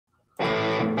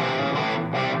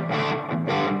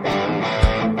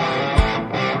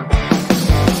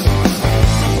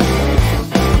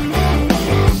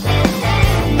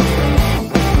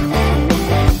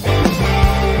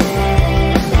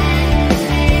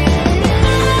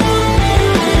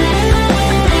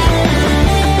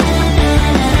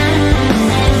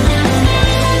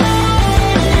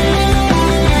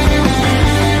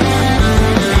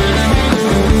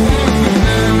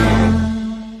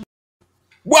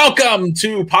Welcome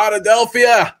to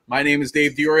Podadelphia. My name is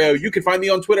Dave Diorio. You can find me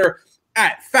on Twitter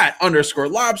at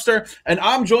 @fat_lobster. And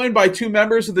I'm joined by two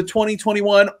members of the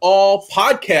 2021 All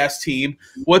Podcast team.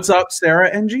 What's up, Sarah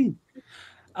and Gene?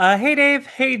 Hey, Dave.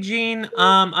 Hey, Gene.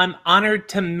 I'm honored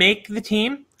to make the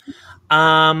team.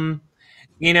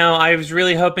 I was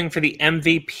really hoping for the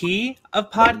MVP of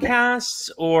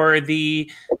podcasts or the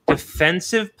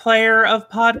defensive player of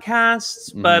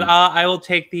podcasts, but I will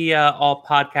take the all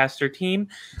podcaster team.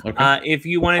 Okay. If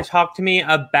you want to talk to me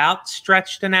about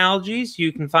stretched analogies,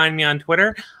 you can find me on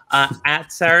Twitter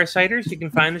at Sarah Siders. You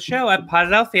can find the show at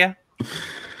Podadelphia.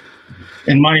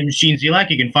 And my name is Gene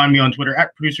Zelak. You can find me on Twitter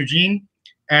at Producer Gene.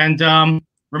 And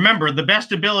remember, the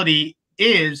best ability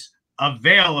is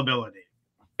availability.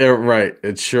 Right.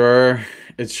 It sure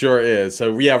is.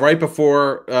 So yeah, right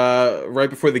before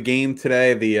the game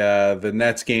today, the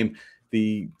Nets game,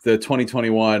 the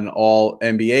 2021 All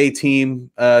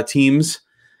NBA teams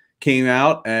came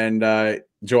out, and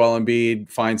Joel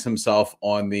Embiid finds himself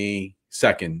on the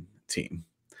second team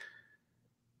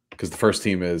because the first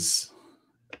team is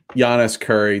Giannis,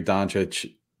 Curry,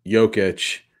 Doncic,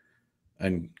 Jokic,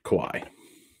 and Kawhi.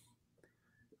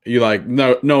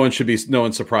 No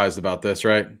one's surprised about this,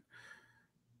 right?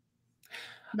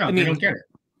 No, they don't get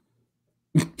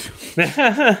it.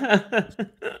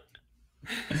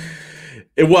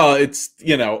 Well, it's,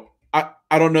 I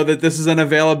don't know that this is an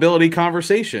availability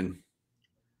conversation.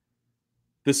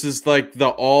 This is like the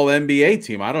all NBA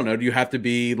team. I don't know. Do you have to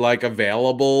be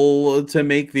available to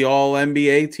make the all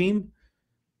NBA team?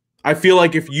 I feel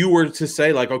like if you were to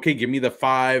say okay, give me the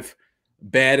 5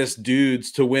 baddest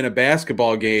dudes to win a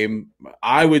basketball game,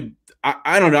 I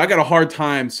don't know. I got a hard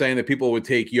time saying that people would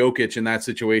take Jokic in that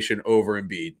situation over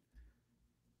Embiid.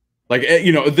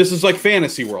 This is like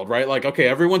fantasy world, right? Okay,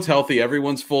 everyone's healthy,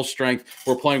 everyone's full strength.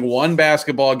 We're playing one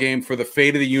basketball game for the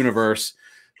fate of the universe.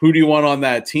 Who do you want on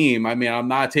that team? I mean, I'm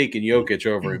not taking Jokic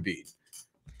over Embiid.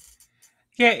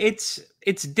 Yeah, it's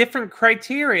different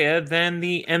criteria than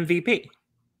the MVP.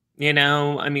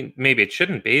 I mean, maybe it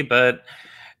shouldn't be, but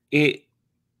it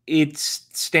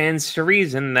stands to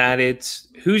reason that it's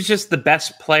who's just the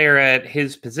best player at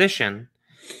his position.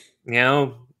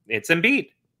 It's Embiid.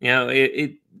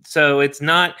 So it's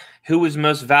not who was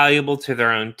most valuable to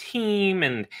their own team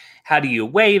and how do you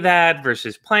weigh that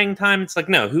versus playing time. It's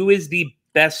no, who is the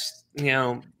best,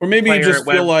 or maybe you just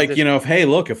feel hey,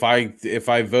 look, if I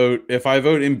vote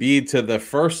Embiid to the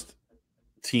first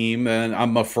team, then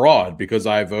I'm a fraud because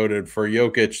I voted for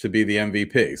Jokic to be the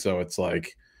MVP. So it's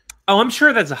oh, I'm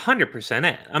sure that's 100%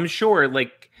 it. I'm sure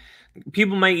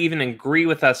people might even agree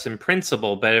with us in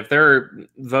principle, but if they're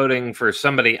voting for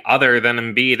somebody other than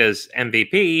Embiid as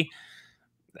MVP,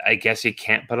 I guess you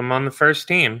can't put him on the first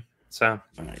team. So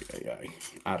I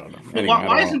don't know. Anyway,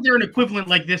 why isn't there an equivalent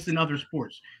like this in other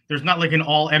sports? There's not an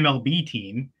all MLB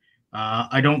team.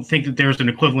 I don't think that there's an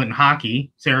equivalent in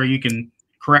hockey. Sarah, you can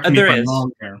correct me if I'm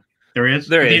wrong there. There is?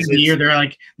 There At the is. end of the year,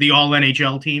 they're the all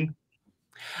NHL team.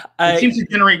 It seems to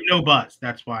generate no buzz.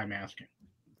 That's why I'm asking.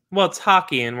 Well, it's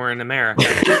hockey, and we're in America.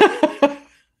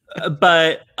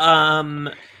 But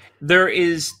there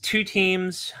is 2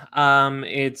 teams. And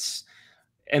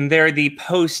they're the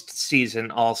postseason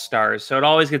All-Stars, so it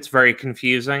always gets very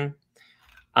confusing.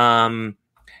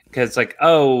 Because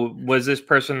was this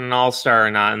person an All-Star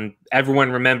or not? And everyone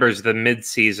remembers the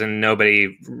mid-season.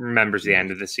 Nobody remembers the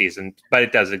end of the season, but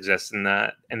it does exist in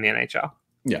the NHL.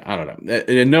 Yeah, I don't know.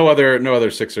 And no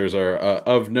other Sixers are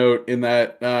of note in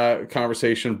that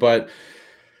conversation. But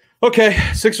okay,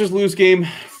 Sixers lose game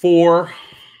 4,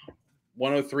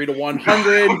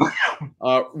 103-100.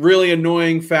 Really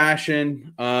annoying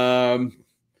fashion.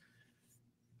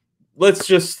 Let's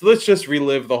just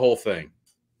relive the whole thing.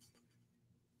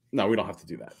 No, we don't have to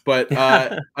do that. But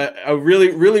I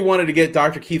really wanted to get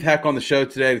Dr. Keith Heck on the show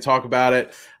today to talk about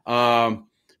it.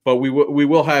 But we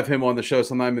will have him on the show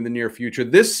sometime in the near future.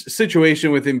 This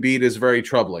situation with Embiid is very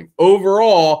troubling.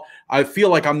 Overall, I feel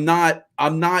like I'm not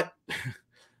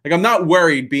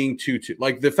worried being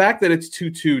 2-2. The fact that it's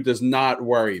 2-2 does not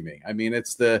worry me. I mean,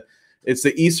 it's the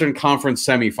Eastern Conference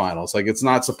semifinals. It's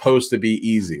not supposed to be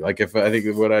easy. If I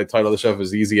think what I titled the show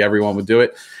is easy, everyone would do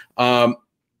it.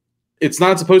 It's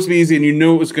not supposed to be easy, and you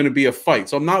knew it was going to be a fight.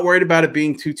 So I'm not worried about it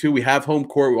being 2-2. We have home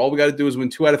court. All we got to do is win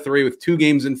 2 out of 3 with 2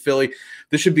 games in Philly.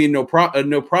 This should be no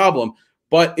problem.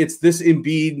 But it's this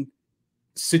Embiid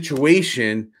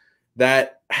situation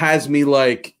that has me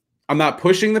I'm not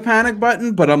pushing the panic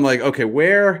button, but I'm okay,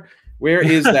 where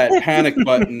is that panic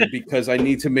button? Because I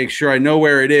need to make sure I know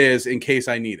where it is in case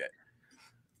I need it.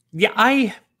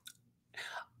 Yeah,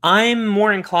 I'm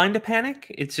more inclined to panic.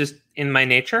 It's just in my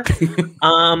nature.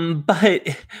 But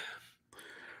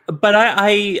But I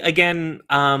again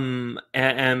am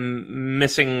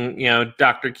missing,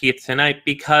 Dr. Keith tonight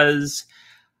because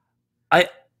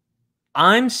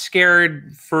I'm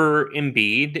scared for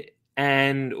Embiid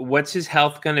and what's his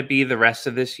health going to be the rest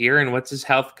of this year and what's his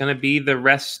health going to be the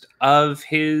rest of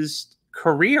his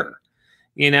career.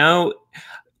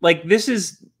 Like this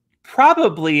is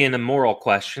probably an immoral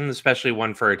question, especially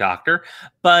one for a doctor,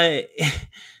 but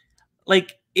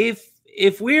like if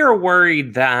we are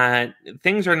worried that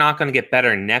things are not going to get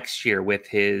better next year with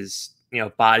his,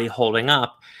 body holding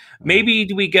up, maybe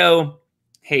do we go,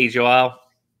 hey, Joel,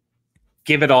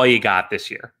 give it all you got this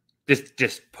year.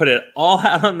 Just put it all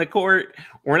out on the court.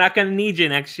 We're not going to need you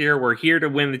next year. We're here to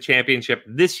win the championship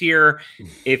this year.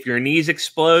 If your knees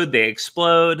explode, they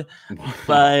explode.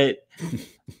 But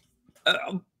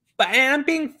and I'm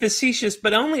being facetious,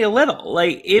 but only a little.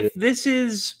 Like if this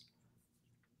is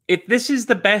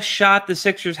the best shot the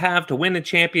Sixers have to win a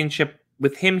championship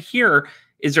with him here,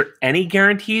 is there any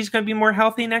guarantee he's going to be more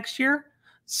healthy next year?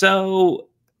 So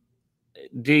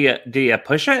do you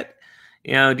push it?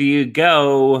 Do you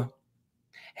go,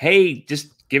 hey,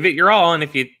 just give it your all, and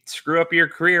if you screw up your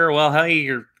career, well, hey,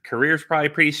 your career's probably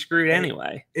pretty screwed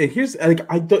anyway. Here's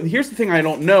the thing I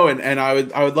don't know, and I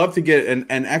would love to get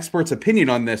an expert's opinion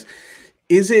on this.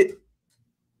 Is it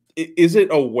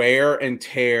a wear and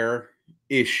tear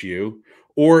issue,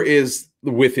 or is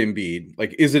with Embiid,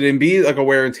 like, is it Embiid like a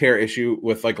wear and tear issue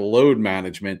with like load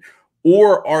management,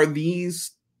 or are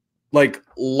these like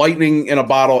lightning in a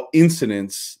bottle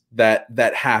incidents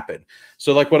that happen?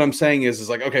 So like what I'm saying is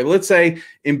like, okay, let's say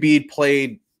Embiid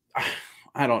played,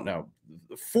 I don't know,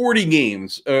 40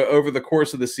 games over the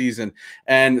course of the season,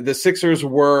 and the Sixers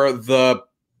were the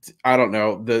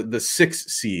 6th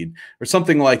seed or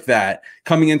something like that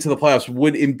coming into the playoffs.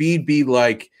 Would Embiid be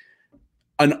like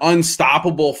an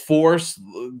unstoppable force,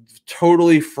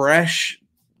 totally fresh,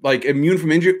 like immune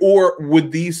from injury, or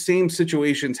would these same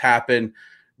situations happen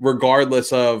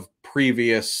regardless of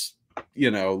previous,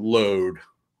 load?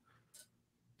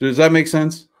 Does that make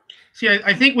sense? See,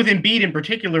 I think with Embiid in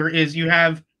particular is you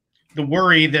have the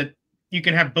worry that you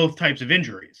can have both types of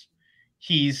injuries.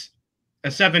 He's a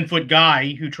 7-foot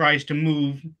guy who tries to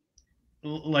move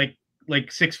like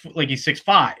 6 foot, like he's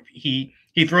 6'5". He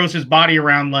throws his body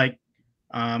around like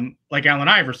Allen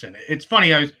Iverson. It's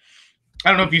funny. I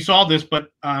don't know if you saw this,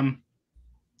 but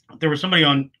there was somebody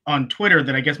on Twitter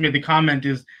that I guess made the comment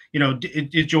is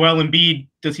Joel Embiid,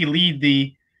 does he lead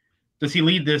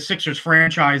the Sixers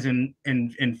franchise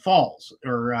in falls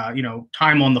or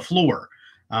time on the floor,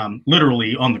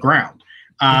 literally on the ground.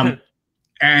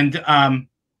 And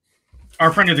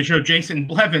our friend of the show, Jason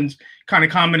Blevins, kind of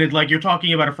commented like, you're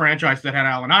talking about a franchise that had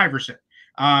Allen Iverson.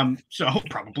 So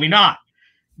probably not.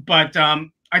 But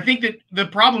I think that the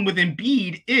problem with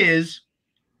Embiid is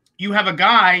you have a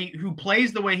guy who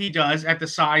plays the way he does at the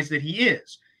size that he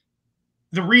is.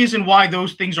 The reason why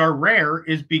those things are rare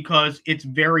is because it's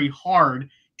very hard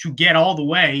to get all the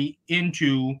way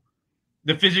into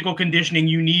the physical conditioning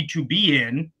you need to be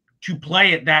in to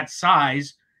play at that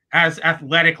size as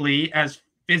athletically, as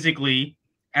physically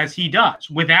as he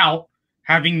does without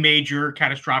having major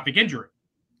catastrophic injury.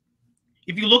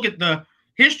 If you look at the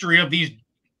history of these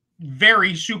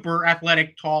very super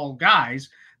athletic, tall guys,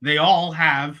 they all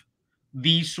have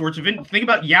these sorts of think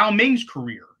about Yao Ming's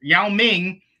career. Yao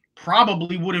Ming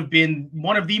probably would have been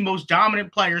one of the most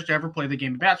dominant players to ever play the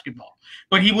game of basketball,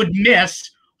 but he would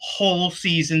miss whole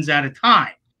seasons at a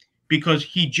time because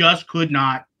he just could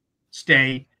not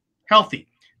stay healthy.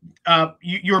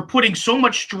 You're putting so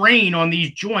much strain on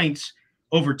these joints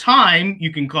over time,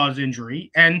 you can cause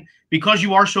injury. And because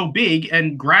you are so big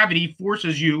and gravity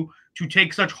forces you to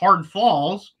take such hard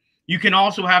falls, you can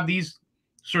also have these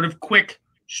sort of quick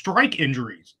strike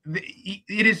injuries.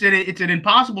 It's an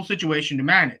impossible situation to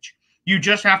manage. You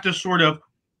just have to sort of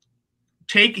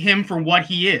take him for what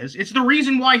he is. It's the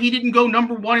reason why he didn't go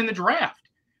number 1 in the draft.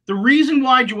 The reason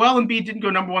why Joel Embiid didn't go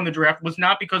number 1 in the draft was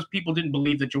not because people didn't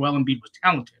believe that Joel Embiid was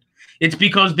talented. It's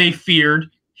because they feared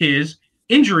his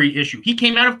injury issue. He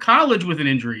came out of college with an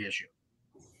injury issue.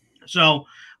 So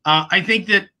I think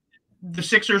that the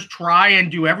Sixers try and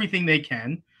do everything they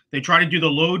can. They try to do the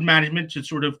load management to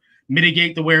sort of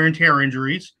mitigate the wear and tear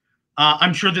injuries.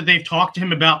 I'm sure that they've talked to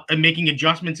him about making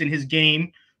adjustments in his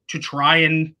game to try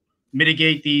and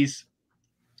mitigate these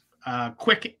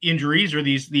quick injuries or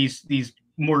these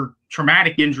more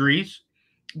traumatic injuries.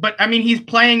 But I mean, he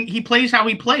plays how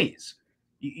he plays.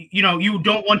 You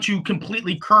don't want to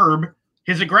completely curb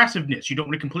his aggressiveness. You don't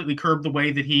want to completely curb the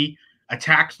way that he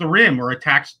attacks the rim or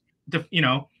attacks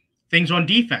things on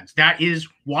defense. That is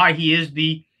why he is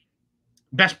the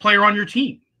best player on your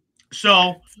team.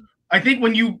 So I think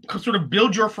when you sort of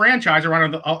build your franchise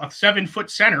around a 7-foot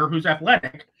center who's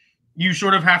athletic, you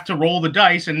sort of have to roll the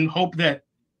dice and hope that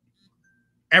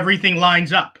everything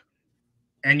lines up,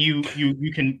 and you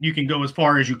can go as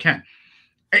far as you can.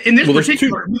 In this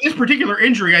particular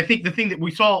injury, I think the thing that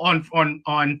we saw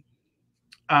on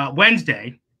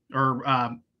Wednesday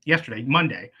or yesterday,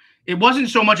 Monday, it wasn't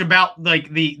so much about like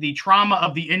the trauma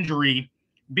of the injury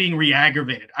being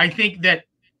re-aggravated. I think that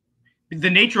the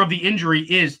nature of the injury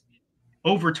is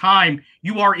over time,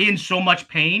 you are in so much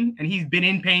pain, and he's been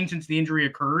in pain since the injury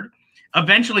occurred.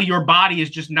 Eventually, your body is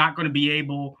just not going to be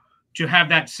able to have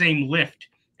that same lift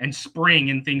and spring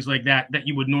and things like that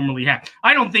you would normally have.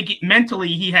 I don't think mentally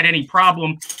he had any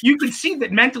problem. You could see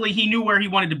that mentally he knew where he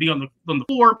wanted to be on the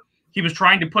floor. He was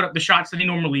trying to put up the shots that he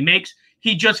normally makes.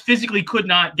 He just physically could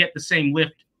not get the same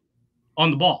lift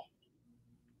on the ball.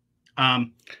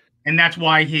 And that's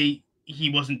why he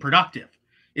wasn't productive.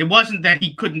 It wasn't that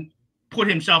he couldn't put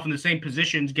himself in the same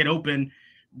positions, get open,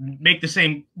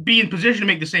 be in position to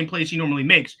make the same plays he normally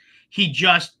makes. He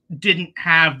just didn't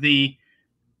have it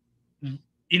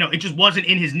just wasn't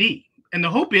in his knee. And the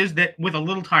hope is that with a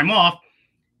little time off,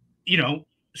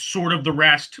 sort of the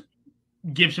rest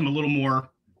gives him a little more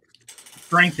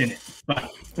strength in it.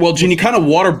 But well, Gene, you kind of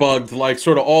waterbugged like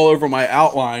sort of all over my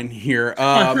outline here.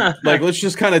 Like, let's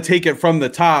just kind of take it from the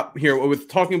top here with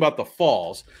talking about the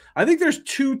falls. I think there's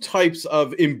two types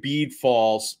of Embiid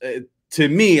falls to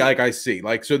me, like I see.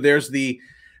 Like, so there's the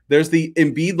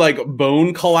Embiid like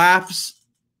bone collapse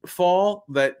fall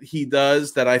that he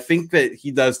does, that I think that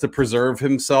he does to preserve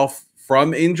himself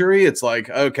from injury. It's like,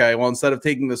 okay, well, instead of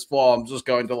taking this fall, I'm just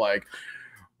going to like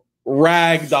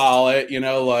ragdoll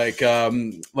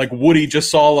it, like Woody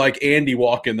just saw like Andy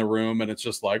walk in the room, and it's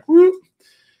just like whoop.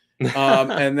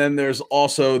 And then there's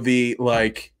also the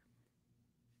like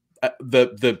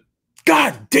the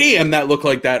god damn that looked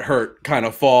like that hurt kind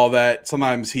of fall that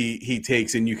sometimes he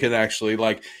takes, and you can actually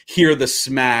like hear the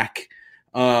smack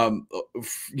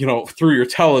through your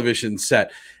television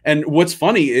set. And what's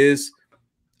funny is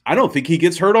I don't think he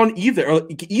gets hurt on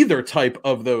either type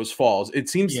of those falls. It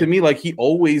seems to me like he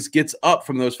always gets up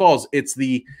from those falls. It's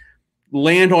the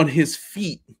land on his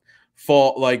feet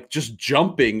fall, like just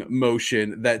jumping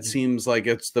motion, that seems like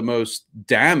it's the most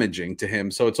damaging to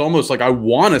him. So it's almost like I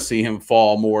want to see him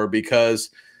fall more, because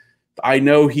I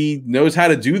know he knows how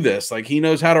to do this. Like, he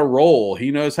knows how to roll. He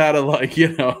knows how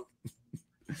to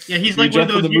yeah, he's like one of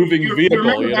those moving vehicle.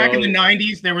 Remember back in the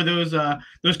 90s, there were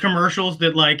those commercials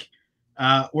that like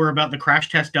were about the crash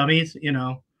test dummies.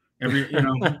 Don't be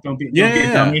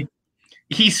a dummy.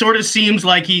 He sort of seems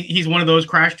like he's one of those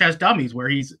crash test dummies where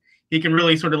he can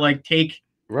really sort of like take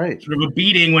sort of a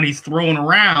beating when he's thrown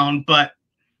around. But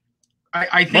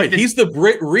I think that he's the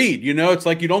Britt Reed. It's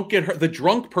like you don't get hurt. The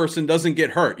drunk person doesn't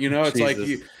get hurt. It's like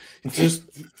it's just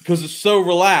because it's so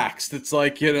relaxed. It's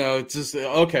like, it's just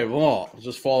okay. Well,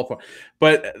 just fall apart.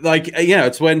 But like,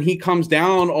 it's when he comes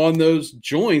down on those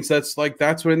joints. That's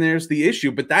when there's the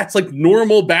issue. But that's like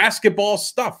normal basketball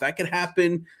stuff that could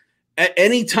happen at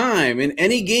any time in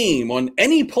any game on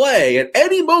any play at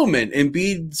any moment.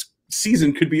 Embiid's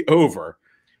season could be over.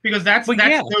 Because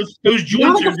those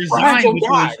joints are designed with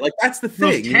like that's the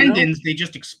thing. Those tendons, they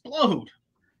just explode.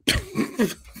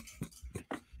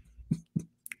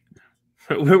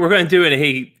 We're going to do an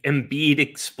Embiid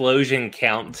explosion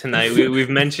count tonight. We've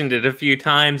mentioned it a few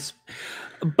times.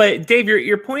 But Dave,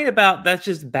 your point about that's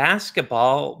just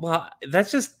basketball, well,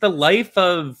 that's just the life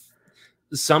of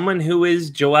someone who is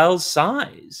Joel's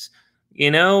size.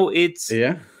 It's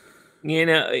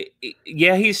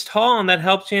he's tall, and that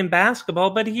helps you in basketball,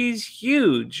 but he's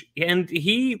huge, and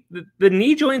the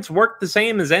knee joints work the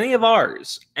same as any of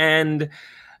ours, and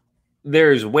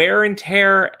there's wear and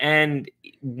tear, and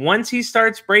once he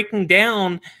starts breaking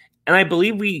down, and I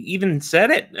believe we even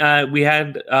said it, we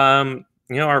had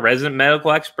our resident medical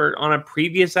expert on a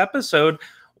previous episode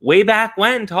way back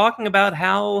when talking about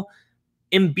how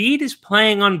Embiid is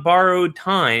playing on borrowed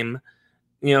time,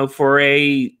 for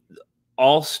a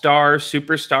all-star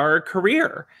superstar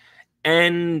career,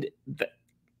 and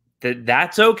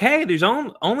that's okay. There's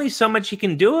only so much he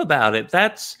can do about it.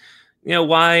 That's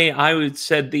why I would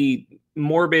said the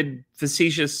morbid,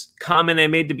 facetious comment I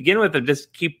made to begin with of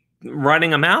just keep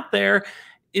running him out there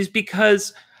is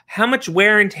because how much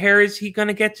wear and tear is he going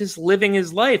to get just living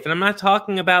his life? And I'm not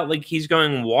talking about like he's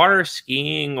going water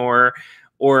skiing or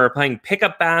playing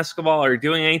pickup basketball or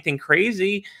doing anything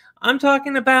crazy. I'm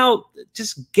talking about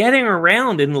just getting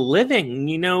around and living.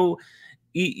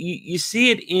 You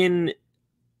see it in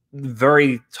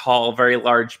very tall, very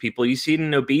large people. You see it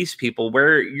in obese people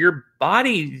where your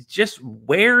body just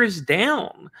wears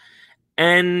down.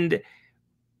 And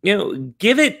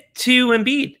give it to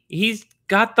Embiid. He's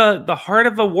got the heart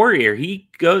of a warrior. He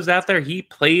goes out there, he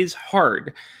plays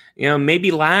hard.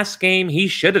 Maybe last game he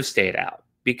should have stayed out,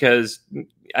 because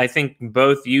I think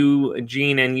both you,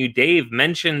 Gene, and you, Dave,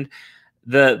 mentioned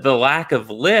the lack of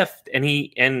lift, and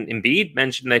Embiid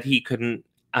mentioned that he couldn't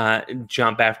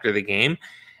jump after the game,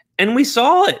 and we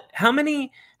saw it. How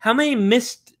many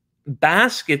missed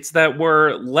baskets that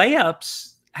were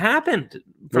layups happened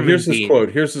from here's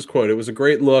Embiid? his quote. It was a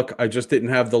great look. I just didn't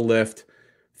have the lift.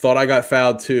 Thought I got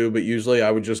fouled too, but usually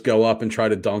I would just go up and try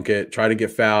to dunk it, try to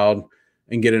get fouled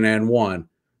and get an and one.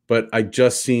 But I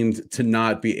just seemed to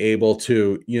not be able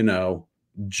to,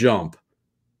 jump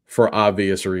for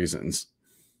obvious reasons.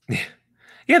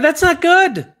 Yeah, that's not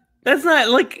good. That's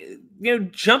not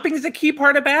jumping is a key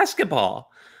part of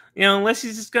basketball. Unless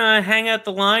he's just going to hang out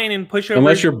the line and push over.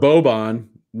 Unless you're Boban,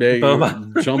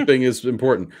 jumping is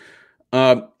important.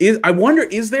 I wonder,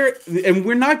 is there, and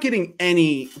we're not getting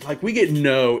any, we get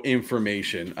no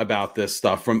information about this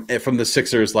stuff from the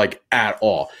Sixers, at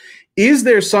all. Is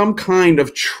there some kind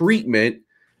of treatment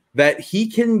that he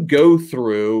can go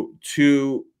through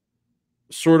to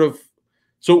sort of,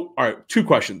 all right, two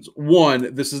questions.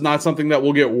 One, this is not something that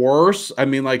will get worse. I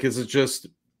mean, is it just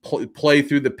play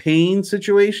through the pain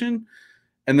situation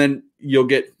and then you'll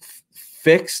get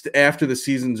fixed after the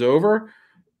season's over?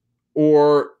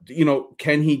 Or,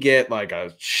 can he get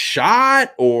a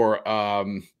shot, or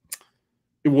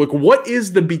what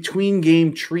is the between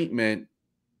game treatment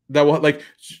that will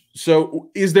so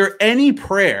is there any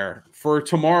prayer for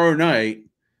tomorrow night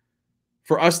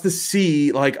for us to see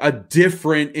a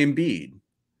different Embiid?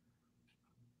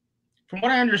 From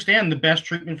what I understand, the best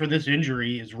treatment for this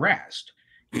injury is rest.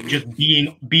 Just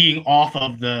being off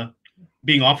of the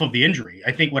injury.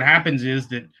 I think what happens is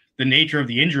that the nature of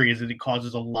the injury is that it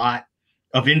causes a lot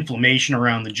of inflammation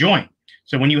around the joint.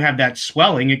 So when you have that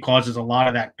swelling, it causes a lot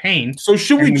of that pain. So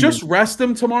should we just rest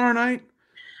him tomorrow night?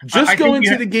 Just go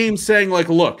into the game saying,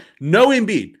 look, no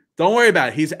Embiid. Don't worry about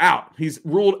it. He's out. He's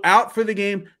ruled out for the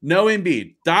game. No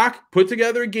Embiid. Doc, put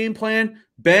together a game plan.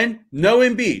 Ben, no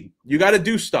Embiid. You got to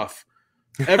do stuff.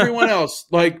 Everyone else,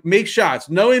 make shots.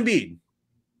 No Embiid.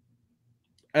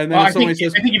 And then somebody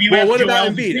says, what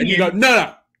about Embiid? And you go,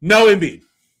 no Embiid.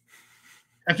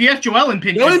 If you ask Joel's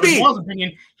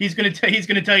opinion, he's going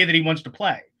to tell you that he wants to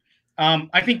play.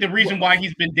 I think the reason why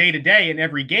he's been day to day in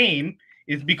every game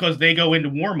is because they go into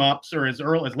warm-ups or as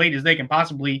late as they can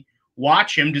possibly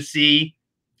watch him to see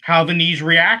how the knee's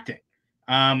reacting.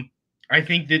 I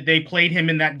think that they played him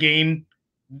in that game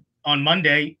on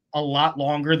Monday a lot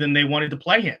longer than they wanted to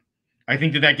play him. I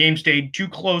think that game stayed too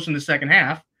close in the second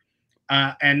half.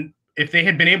 And if they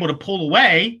had been able to pull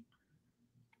away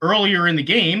earlier in the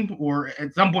game or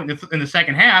at some point in the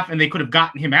second half, and they could have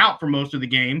gotten him out for most of the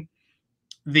game,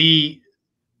 wouldn't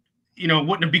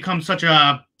have become such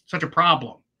a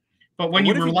problem. But when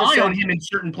you rely on him in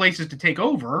certain places to take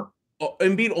over,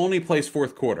 Embiid only plays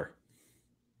fourth quarter.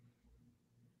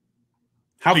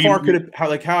 How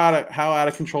out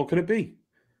of control could it be?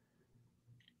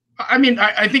 I mean,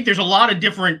 I think there's a lot of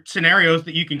different scenarios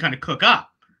that you can kind of cook up.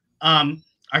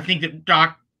 I think that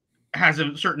Doc has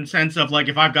a certain sense of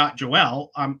if I've got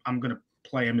Joel, I'm going to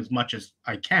play him as much as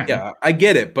I can. Yeah, I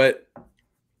get it, but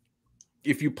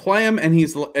if you play him and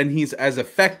he's as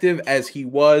effective as he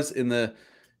was in the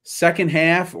second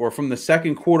half or from the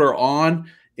second quarter on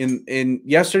in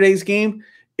yesterday's game,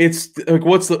 it's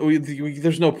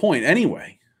there's no point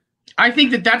anyway. I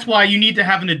think that's why you need to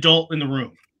have an adult in the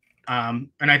room. And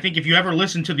I think if you ever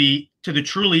listen to the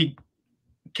truly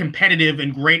competitive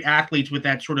and great athletes with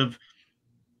that sort of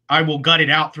I will gut it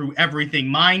out through everything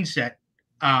mindset,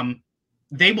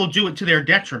 they will do it to their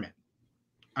detriment.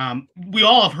 We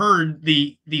all have heard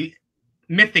the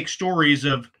mythic stories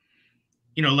of,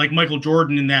 Michael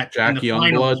Jordan in the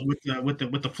finals with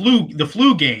the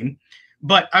flu game.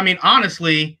 But I mean,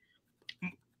 honestly,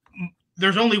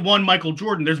 there's only one Michael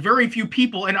Jordan. There's very few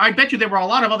people, and I bet you there were a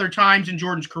lot of other times in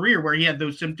Jordan's career where he had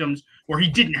those symptoms where he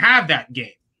didn't have that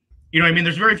game. You know what I mean?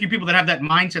 There's very few people that have that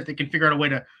mindset that can figure out a way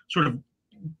to sort of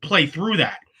play through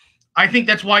that. I think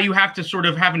that's why you have to sort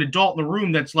of have an adult in the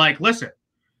room that's listen,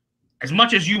 as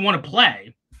much as you want to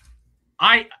play,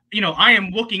 I am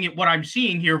looking at what I'm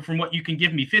seeing here from what you can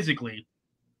give me physically.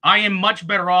 I am much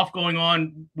better off going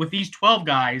on with these 12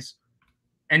 guys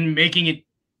and making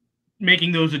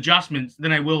those adjustments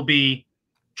than I will be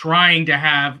trying to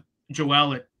have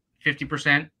Joel at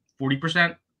 50%,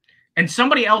 40%. And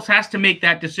somebody else has to make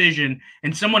that decision,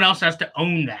 and someone else has to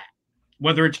own that.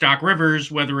 Whether it's Doc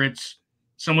Rivers, whether it's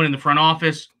someone in the front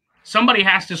office, somebody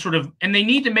has to sort of, and they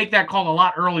need to make that call a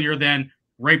lot earlier than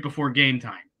right before game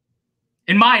time.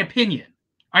 In my opinion,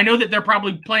 I know that they're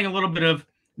probably playing a little bit of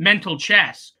mental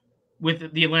chess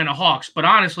with the Atlanta Hawks, but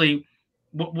honestly,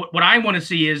 what I want to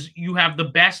see is you have the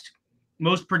best,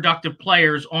 most productive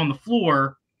players on the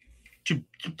floor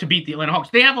to beat the Atlanta Hawks.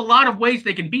 They have a lot of ways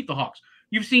they can beat the Hawks.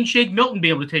 You've seen Shake Milton be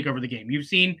able to take over the game. You've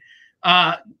seen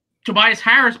Tobias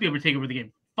Harris be able to take over the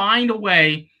game. Find a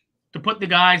way to put the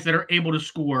guys that are able to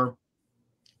score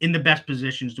in the best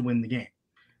positions to win the game.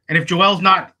 And if Joel's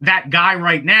not that guy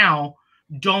right now,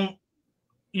 don't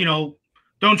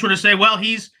sort of say, well,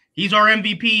 he's our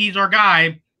MVP, he's our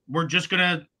guy. We're just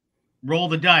gonna roll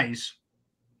the dice.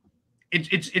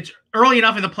 It's early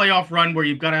enough in the playoff run where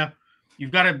you've got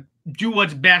to do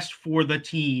what's best for the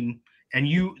team, and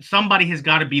somebody has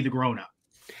got to be the grown up.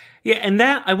 Yeah, and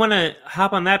that I want to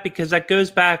hop on that because that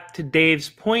goes back to Dave's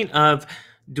point of,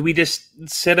 do we just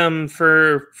sit him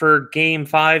for game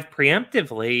 5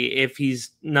 preemptively if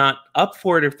he's not up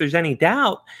for it, if there's any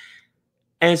doubt?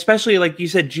 And especially like you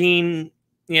said, Gene,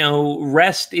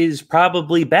 rest is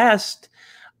probably best,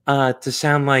 to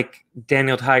sound like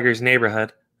Daniel Tiger's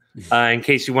Neighborhood, in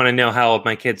case you want to know how old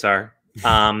my kids are.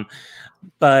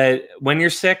 But when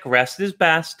you're sick, rest is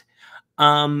best.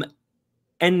 And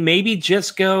maybe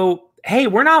just go, hey,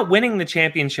 we're not winning the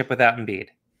championship without Embiid.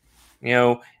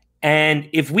 And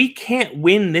if we can't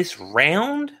win this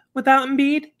round without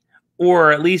Embiid,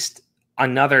 or at least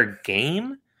another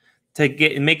game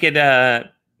to make it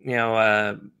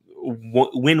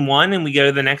win one and we go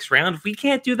to the next round, if we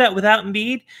can't do that without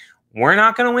Embiid, we're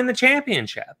not going to win the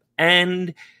championship.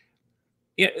 And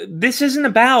this isn't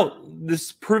about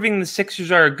this proving the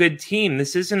Sixers are a good team.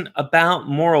 This isn't about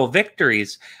moral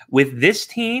victories. With this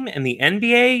team and the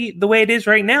NBA the way it is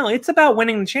right now, it's about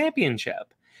winning the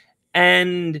championship.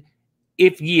 And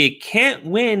if you can't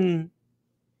win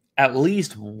at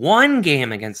least one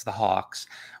game against the Hawks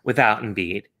without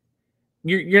Embiid,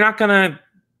 you're not going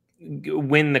to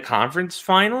win the conference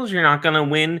finals. You're not going to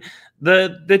win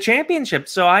the championship.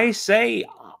 So I say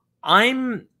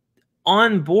I'm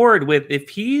on board with if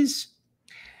he's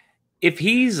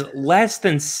less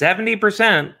than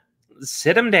 70%,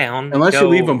 sit him down. Unless you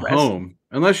leave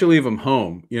him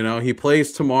home. He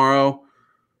plays tomorrow.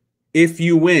 If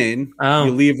you win,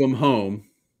 you leave him home.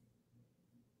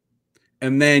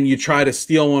 And then you try to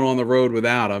steal one on the road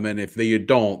without him. And if you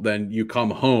don't, then you come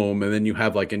home and then you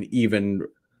have like an even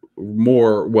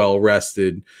more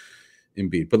well-rested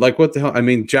Embiid. But like, what the hell? I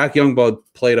mean, Jack Youngblood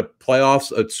played a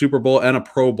playoffs, a Super Bowl, and a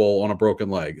Pro Bowl on a broken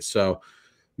leg. So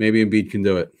maybe Embiid can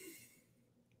do it.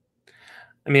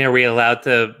 I mean, are we allowed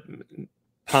to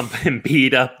pump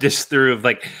Embiid up just through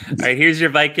like, all right, here's your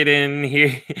Vicodin,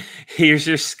 here's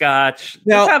your scotch.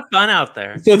 Now, let's have fun out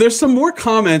there. So there's some more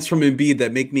comments from Embiid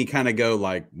that make me kind of go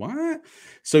like, what?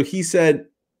 So he said,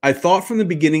 I thought from the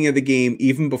beginning of the game,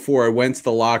 even before I went to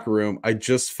the locker room, I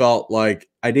just felt like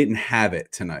I didn't have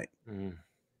it tonight.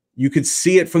 You could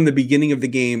see it from the beginning of the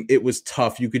game. It was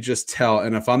tough. You could just tell.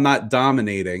 And if I'm not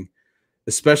dominating,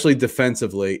 especially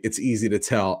defensively, it's easy to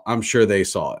tell. I'm sure they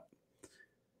saw it.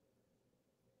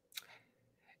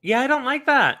 Yeah, I don't like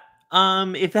that.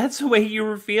 If that's the way you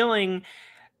were feeling,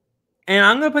 and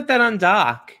I'm going to put that on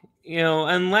Doc,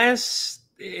 unless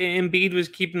Embiid was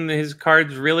keeping his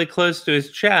cards really close to his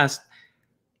chest.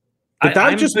 But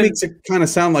that just makes it kind of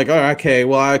sound like, oh, okay,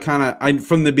 well, I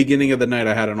from the beginning of the night,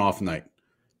 I had an off night.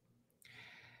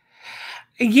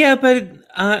 Yeah, but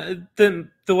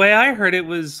the way I heard it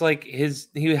was like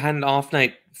he had an off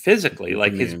night physically,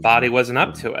 like his body wasn't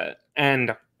up to it.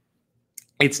 And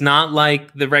it's not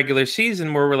like the regular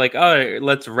season where we're like, oh,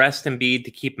 let's rest Embiid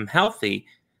to keep him healthy.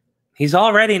 He's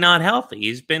already not healthy.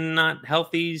 He's been not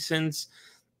healthy since,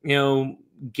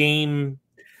 game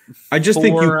I just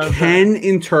think you can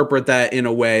interpret that in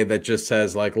a way that just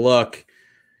says like, look,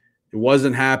 it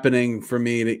wasn't happening for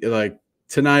me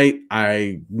tonight.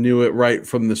 I knew it right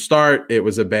from the start. It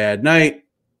was a bad night.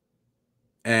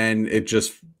 And it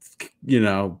just,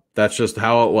 that's just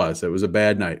how it was. It was a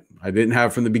bad night. I didn't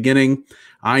have it from the beginning.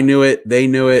 I knew it. They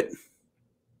knew it.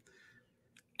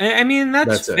 I mean,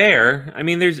 that's fair. I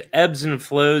mean, there's ebbs and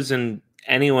flows in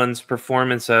anyone's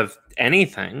performance of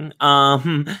anything.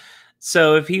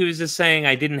 So if he was just saying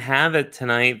I didn't have it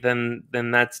tonight, then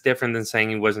that's different than saying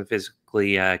he wasn't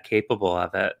physically capable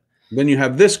of it. Then you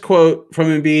have this quote from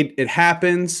Embiid: "It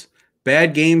happens.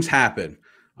 Bad games happen.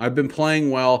 I've been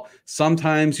playing well.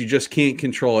 Sometimes you just can't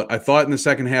control it. I thought in the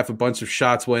second half a bunch of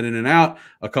shots went in and out,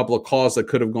 a couple of calls that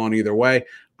could have gone either way.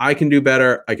 I can do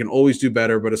better. I can always do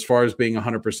better. But as far as being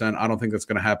 100%, I don't think that's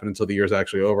going to happen until the year's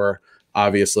actually over.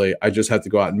 Obviously, I just have to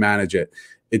go out and manage it."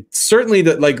 It certainly,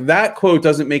 that quote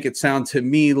doesn't make it sound to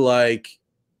me like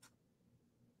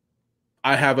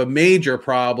I have a major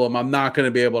problem. I'm not going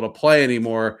to be able to play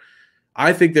anymore.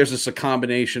 I think there's just a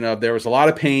combination of there was a lot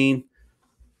of pain.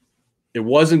 It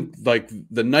wasn't like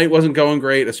the night wasn't going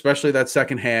great, especially that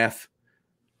second half.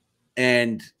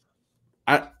 And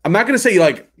I'm not going to say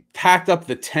like packed up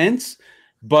the tents,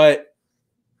 but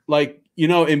like, you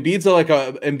know, Embiid's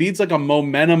like a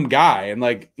momentum guy. And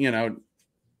like, you know,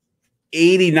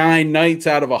 89 nights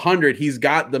out of 100, he's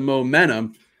got the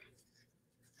momentum.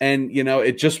 And, you know,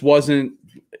 it just wasn't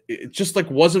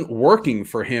working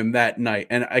for him that night.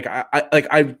 And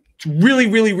I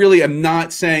really am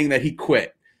not saying that he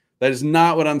quit. That is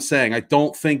not what I'm saying. I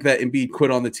don't think that Embiid quit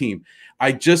on the team.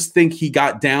 I just think he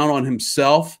got down on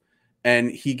himself and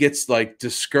he gets like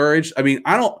discouraged. I mean,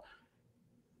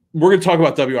 we're going to talk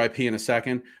about WIP in a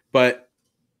second, but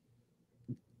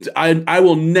I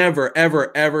will never,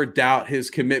 ever, ever doubt his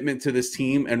commitment to this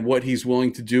team and what he's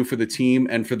willing to do for the team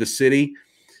and for the city.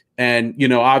 And, you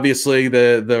know, obviously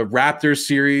the Raptors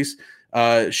series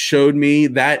showed me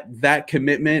that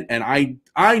commitment. And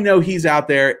I know he's out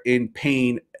there in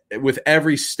pain with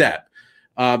every step.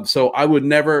 So I would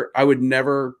never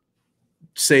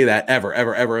say that ever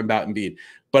about Embiid.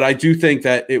 But I do think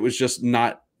that it was just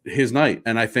not his night.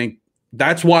 And I think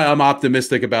that's why I'm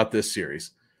optimistic about this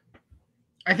series.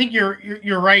 I think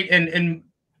you're right. And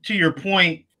to your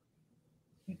point,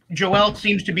 Joel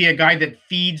seems to be a guy that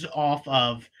feeds off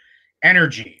of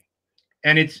energy.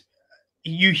 And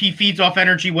he feeds off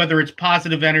energy, whether it's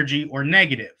positive energy or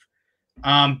negative.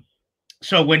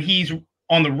 So when he's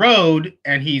on the road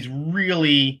and he's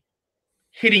really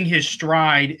hitting his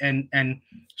stride and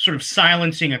sort of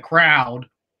silencing a crowd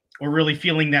or really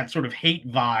feeling that sort of hate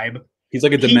vibe, he's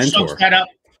like a dementor. He soaks that up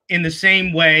in the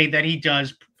same way that he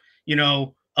does, you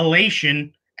know,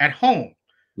 elation at home.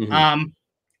 Mm-hmm.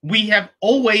 We have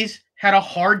always had a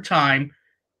hard time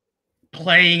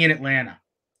playing in Atlanta.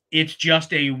 It's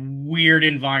just a weird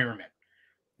environment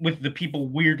with the people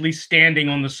weirdly standing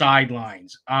on the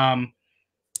sidelines.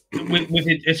 With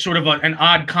it, it's sort of an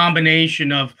odd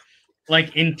combination of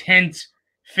like intense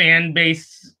fan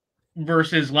base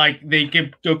versus like they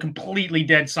go completely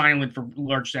dead silent for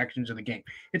large sections of the game.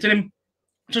 It's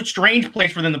a strange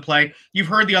place for them to play. You've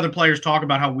heard the other players talk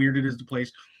about how weird it is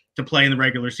to play in the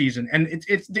regular season. And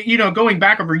it's you know, going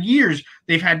back over years,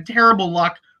 they've had terrible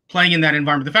luck playing in that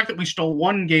environment. The fact that we stole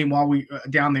one game while we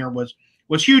down there was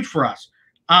huge for us.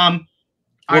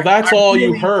 Well, that's all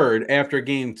you heard after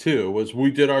game 2 was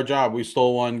we did our job. We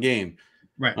stole one game.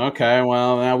 Right. Okay.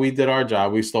 Well, now we did our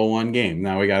job. We stole one game.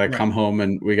 Now we got to come home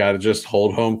and we got to just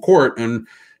hold home court and,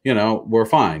 you know, we're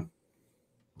fine.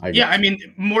 I mean,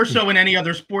 more so in any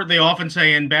other sport, they often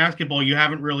say in basketball, you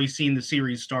haven't really seen the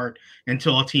series start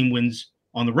until a team wins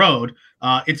on the road.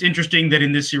 It's interesting that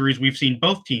in this series, we've seen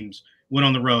both teams win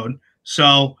on the road.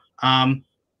 So I'm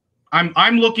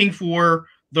looking for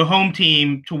the home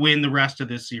team to win the rest of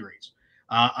this series.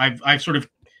 I've sort of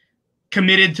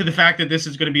committed to the fact that this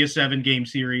is going to be a 7-game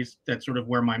series. That's sort of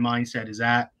where my mindset is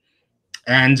at.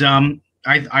 And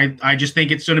I just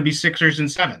think it's going to be Sixers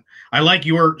and 7. I like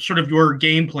your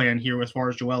game plan here as far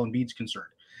as Joel Embiid's concerned.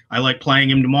 I like playing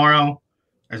him tomorrow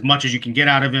as much as you can get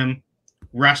out of him,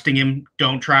 resting him,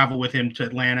 don't travel with him to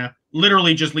Atlanta.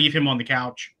 Literally just leave him on the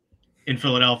couch in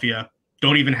Philadelphia.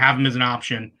 Don't even have him as an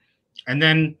option. And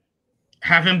then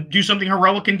have him do something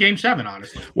heroic in game 7,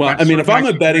 honestly. Well, I mean, if I'm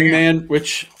a betting man,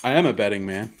 which I am a betting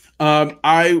man,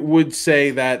 I would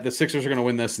say that the Sixers are going to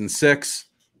win this in 6.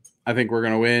 I think we're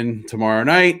going to win tomorrow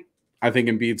night. I think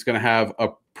Embiid's going to have a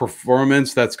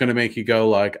performance that's going to make you go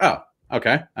like, oh,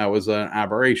 okay, that was an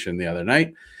aberration the other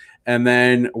night. And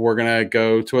then we're going to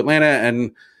go to Atlanta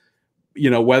and, you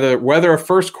know, weather a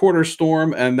first quarter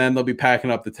storm, and then they'll be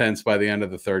packing up the tents by the end of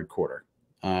the third quarter.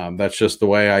 That's just the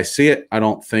way I see it. I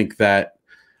don't think of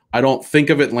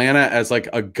Atlanta as like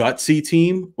a gutsy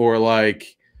team or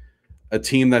like a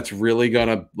team that's really going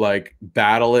to like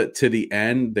battle it to the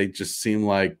end. They just seem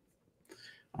like,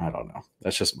 I don't know.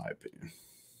 That's just my opinion.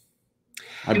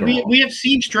 And we have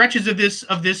seen stretches of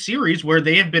this series where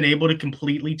they have been able to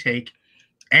completely take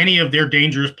any of their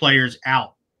dangerous players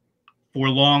out for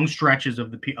long stretches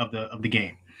of the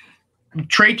game.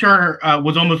 Trey Turner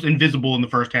was almost invisible in the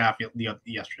first half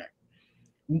yesterday.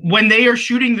 When they are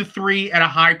shooting the 3 at a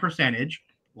high percentage,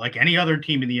 like any other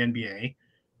team in the NBA,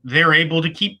 they're able to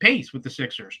keep pace with the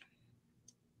Sixers.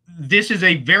 This is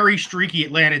a very streaky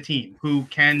Atlanta team who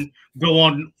can go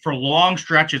on for long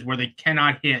stretches where they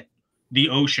cannot hit the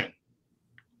ocean.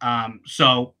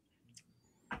 So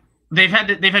they've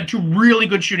had 2 really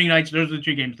good shooting nights. Those are the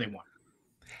 2 games they won.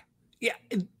 Yeah.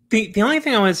 The only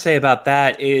thing I want to say about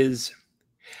that is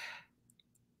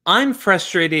I'm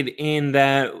frustrated in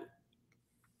that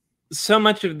so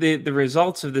much of the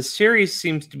results of the series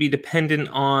seems to be dependent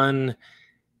on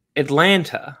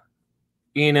Atlanta.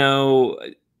 You know,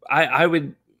 I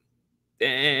would,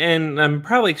 and I'm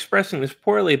probably expressing this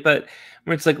poorly, but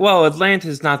where it's like, well,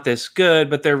 Atlanta's not this good,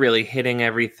 but they're really hitting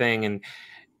everything, and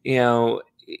you know,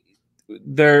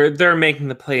 they're making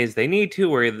the plays they need to,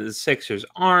 where the Sixers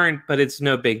aren't, but it's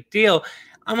no big deal.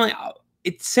 I'm like,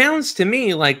 it sounds to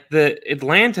me like the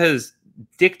Atlanta's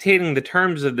dictating the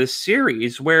terms of this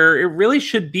series, where it really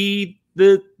should be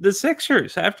the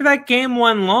Sixers. After that game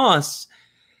 1 loss,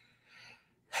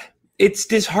 it's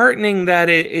disheartening that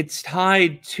it's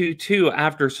tied 2-2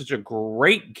 after such a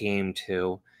great game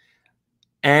 2.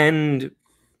 And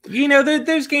you know,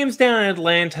 there's games down in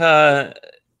Atlanta.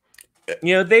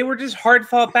 You know, they were just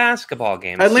hard-fought basketball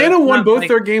games. Atlanta won both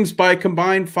their games by a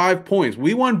combined 5 points.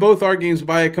 We won both our games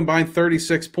by a combined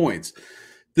 36 points.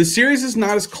 The series is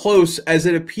not as close as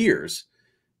it appears.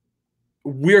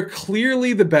 We're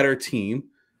clearly the better team,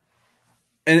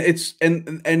 and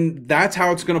and that's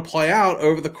how it's going to play out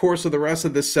over the course of the rest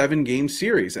of this 7-game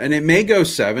series. And it may go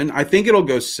 7. I think it'll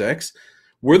go 6.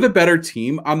 We're the better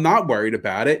team. I'm not worried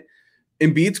about it.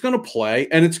 Embiid's going to play,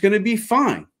 and it's going to be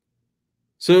fine.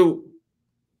 So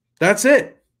that's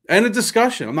it. End of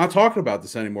discussion. I'm not talking about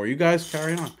this anymore. You guys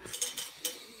carry on.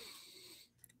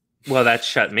 Well, that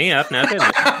shut me up now, didn't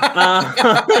it?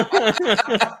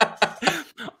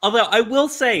 Although I will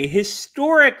say,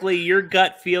 historically, your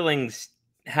gut feelings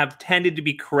have tended to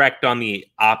be correct on the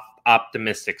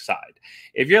optimistic side.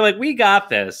 If you're like, we got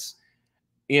this,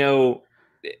 you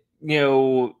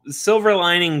know, Silver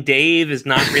Lining Dave is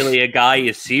not really a guy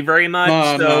you see very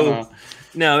much.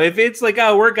 No, if it's like,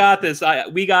 oh, we got this,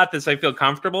 I feel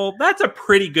comfortable. That's a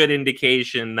pretty good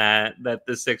indication that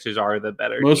the Sixers are the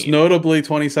better Most team. notably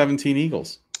 2017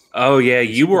 Eagles. Oh, yeah,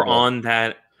 you were on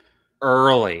that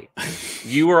early.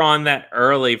 You were on that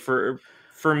early. For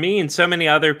me and so many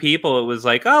other people, it was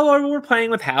like, oh, well, we're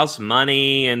playing with house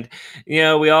money, and you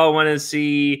know, we all want to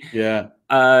see you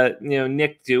know,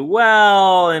 Nick do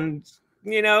well, and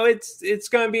you know, it's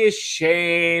going to be a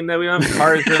shame that we don't have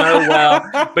cars to know well.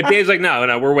 But Dave's like,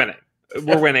 no, we're winning.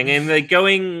 We're winning. And like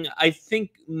going, I think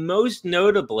most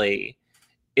notably,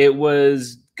 it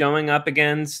was going up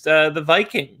against the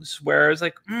Vikings, where I was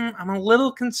like, I'm a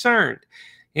little concerned.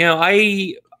 You know,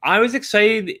 I was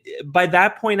excited. By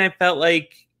that point, I felt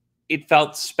like it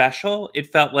felt special.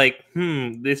 It felt like,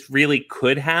 this really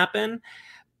could happen.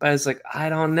 But I was like, I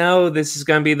don't know. This is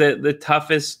going to be the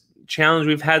toughest challenge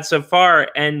we've had so far.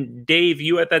 And Dave,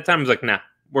 you at that time was like, nah,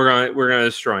 we're gonna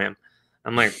destroy him.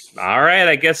 I'm like, all right,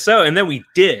 I guess so. And then we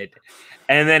did.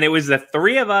 And then it was the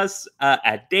 3 of us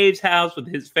at Dave's house with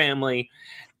his family,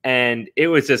 and it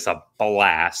was just a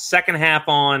blast. Second half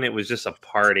on, it was just a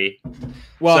party.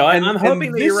 Well, so I'm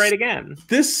hoping that you're right again.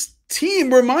 This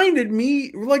team reminds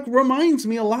me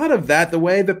a lot of that. The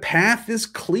way the path is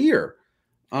clear.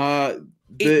 The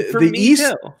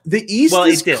East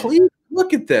is clear.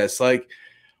 Look at this. Like,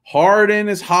 Harden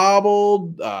is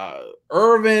hobbled.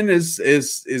 Irvin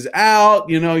is out.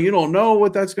 You know, you don't know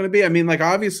what that's going to be. I mean, like,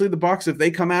 obviously the Bucks, if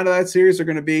they come out of that series, are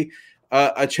going to be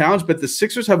a challenge. But the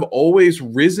Sixers have always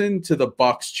risen to the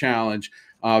Bucks challenge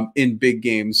in big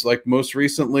games. Like most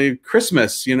recently,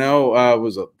 Christmas. You know,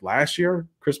 was it last year?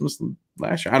 Christmas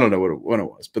last year? I don't know when it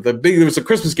was, but there was a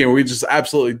Christmas game where we just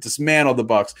absolutely dismantled the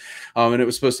Bucks, and it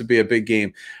was supposed to be a big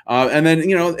game. And then,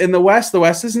 you know, in the West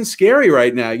isn't scary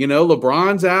right now. You know,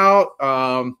 LeBron's out.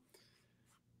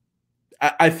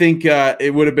 I think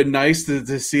it would have been nice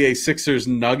to see a Sixers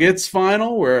Nuggets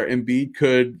final where Embiid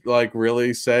could like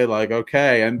really say like,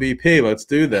 okay, MVP, let's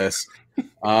do this. You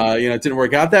know, it didn't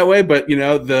work out that way, but you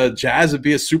know, the Jazz would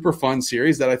be a super fun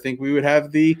series that I think we would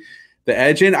have the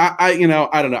edge in. I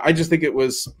don't know. I just think it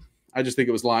was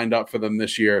lined up for them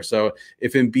this year. So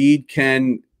if Embiid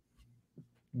can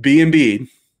be Embiid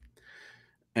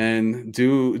and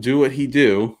do what he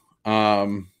do,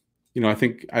 you know, I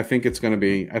think it's going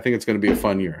to be a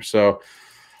fun year. So,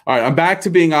 all right, I'm back to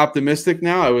being optimistic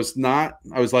now. I was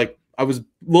a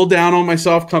little down on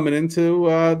myself coming into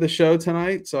the show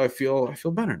tonight. So I feel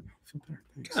better.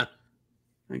 Thanks. Yeah.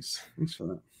 Thanks for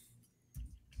that.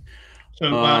 So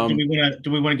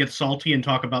do we want to get salty and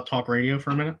talk about talk radio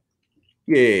for a minute?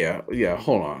 Yeah.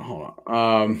 Hold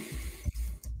on.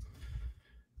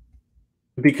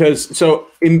 Because Joel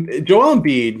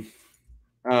Embiid,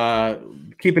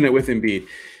 keeping it with Embiid,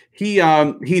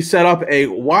 he set up a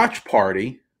watch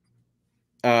party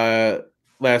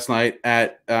last night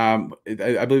at I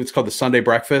believe it's called the Sunday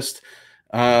Breakfast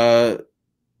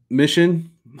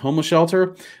Mission homeless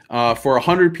shelter for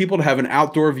 100 people to have an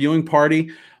outdoor viewing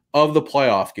party of the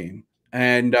playoff game.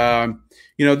 And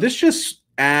you know, this just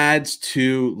adds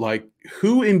to like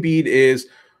who Embiid is,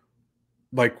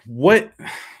 like what,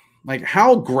 like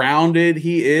how grounded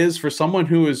he is for someone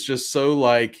who is just so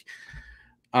like,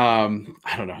 I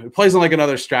don't know, he plays in like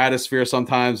another stratosphere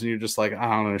sometimes, and you're just like, I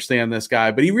don't understand this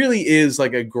guy, but he really is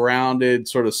like a grounded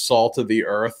sort of salt of the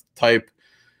earth type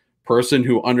person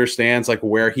who understands like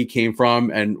where he came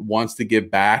from and wants to give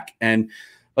back. And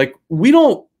like,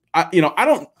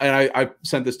 I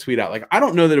sent this tweet out. Like, I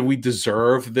don't know that we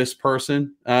deserve this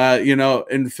person,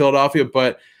 in Philadelphia,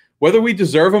 but whether we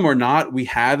deserve him or not, we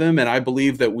have him. And I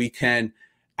believe that we can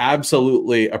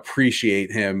absolutely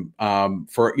appreciate him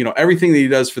for, everything that he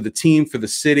does for the team, for the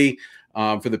city,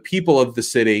 for the people of the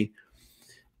city.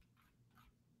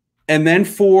 And then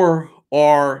for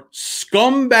our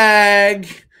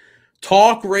scumbag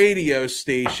talk radio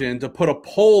station to put a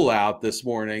poll out this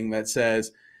morning that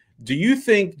says, do you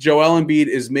think Joel Embiid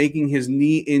is making his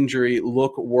knee injury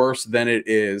look worse than it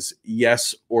is?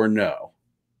 Yes or no?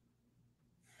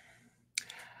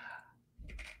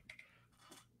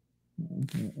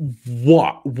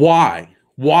 What? Why?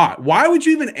 Why would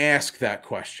you even ask that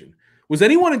question? Was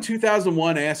anyone in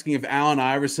 2001 asking if Allen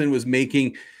Iverson was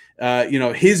making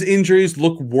his injuries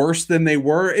look worse than they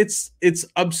were? It's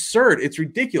absurd. It's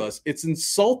ridiculous. It's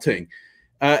insulting.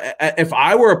 If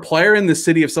I were a player in the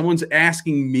city, if someone's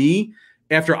asking me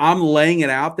after I'm laying it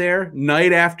out there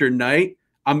night after night,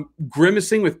 I'm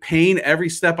grimacing with pain every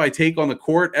step I take on the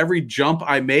court, every jump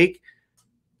I make,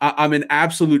 I'm in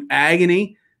absolute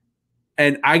agony.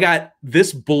 And I got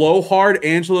this blowhard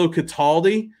Angelo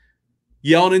Cataldi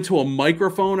yelling into a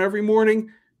microphone every morning,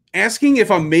 asking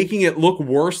if I'm making it look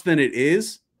worse than it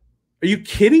is. Are you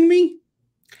kidding me?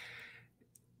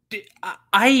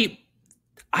 I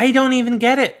don't even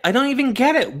get it. I don't even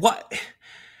get it. What?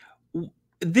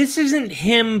 This isn't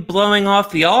him blowing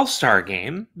off the All-Star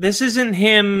game. This isn't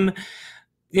him,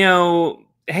 hey,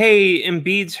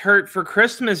 Embiid's hurt for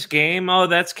Christmas game. Oh,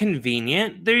 that's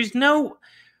convenient. There's no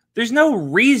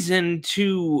reason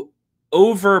to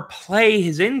overplay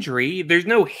his injury. There's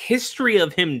no history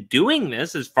of him doing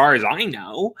this, as far as I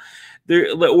know,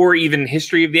 or even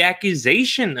history of the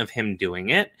accusation of him doing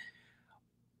it.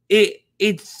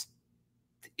 It's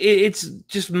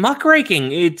just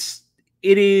muckraking.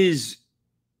 It is.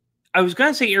 I was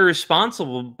going to say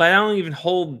irresponsible, but I don't even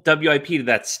hold WIP to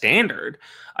that standard.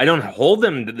 I don't hold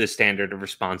them to the standard of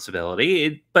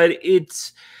responsibility. But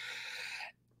it's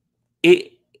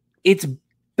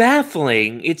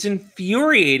baffling. It's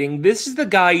infuriating. This is the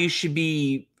guy you should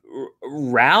be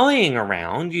rallying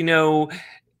around.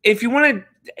 If you want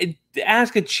to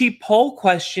ask a cheap poll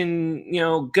question,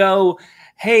 go,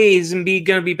 hey, is Embiid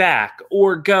going to be back?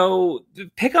 Or go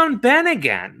pick on Ben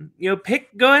again. Go ahead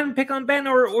and pick on Ben,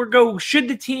 or go, should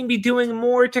the team be doing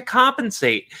more to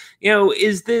compensate?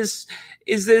 Is this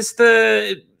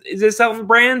Elton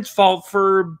Brand's fault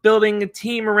for building a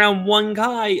team around one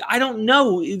guy? I don't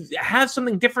know. Have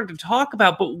something different to talk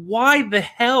about, but why the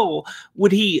hell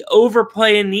would he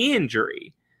overplay a knee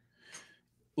injury?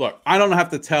 Look, I don't have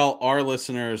to tell our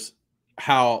listeners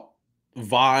how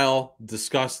vile,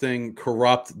 disgusting,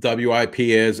 corrupt WIP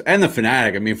is, and the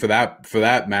Fanatic. I mean, for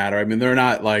that matter, I mean, they're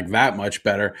not like that much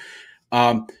better.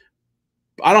 I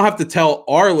don't have to tell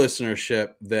our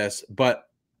listenership this, but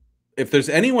if there's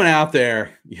anyone out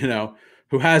there,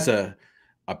 who has a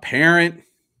parent,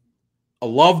 a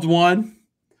loved one,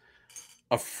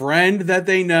 a friend that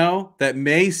they know that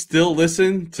may still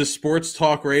listen to Sports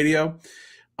Talk Radio,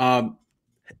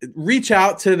 reach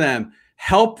out to them,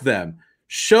 help them,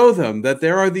 show them that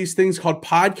there are these things called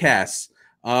podcasts.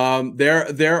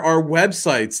 There are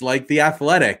websites like The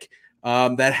Athletic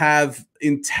that have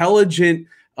intelligent,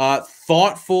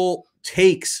 thoughtful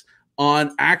takes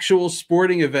on actual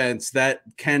sporting events that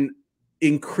can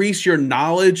increase your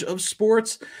knowledge of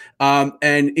sports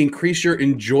and increase your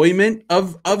enjoyment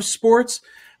of sports.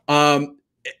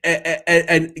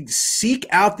 And seek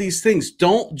out these things.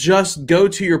 Don't just go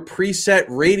to your preset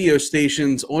radio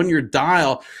stations on your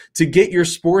dial to get your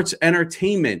sports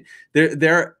entertainment.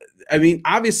 I mean,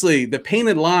 obviously, the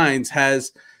Painted Lines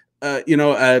has, a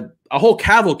whole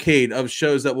cavalcade of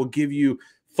shows that will give you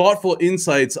thoughtful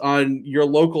insights on your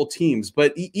local teams.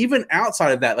 But even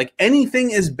outside of that, like,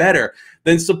 anything is better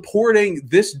than supporting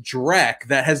this dreck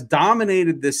that has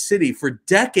dominated this city for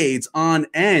decades on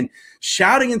end,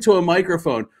 shouting into a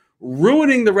microphone,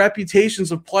 ruining the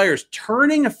reputations of players,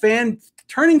 turning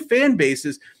fan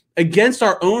bases against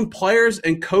our own players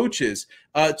and coaches,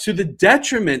 to the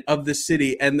detriment of the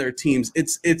city and their teams.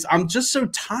 I'm just so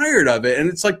tired of it. And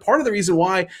it's like part of the reason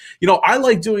why, I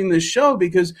like doing this show,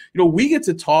 because, we get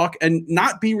to talk and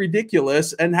not be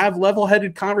ridiculous and have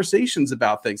level-headed conversations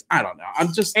about things. I don't know.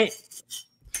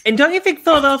 And don't you think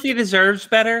Philadelphia deserves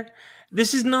better?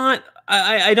 This is not.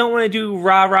 I don't want to do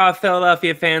rah-rah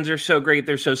Philadelphia fans are so great,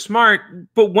 they're so smart.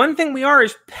 But one thing we are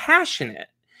is passionate.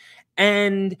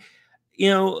 And,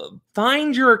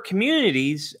 find your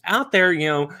communities out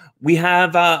there. We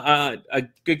have a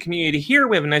good community here.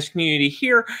 We have a nice community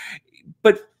here.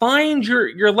 But find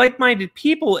your like-minded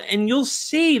people, and you'll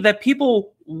see that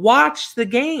people watch the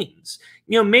games.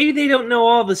 Maybe they don't know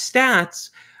all the stats,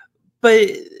 but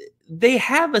they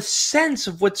have a sense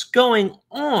of what's going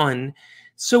on.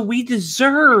 So we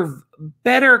deserve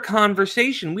better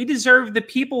conversation. We deserve the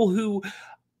people who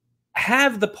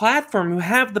have the platform, who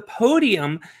have the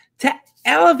podium to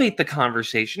elevate the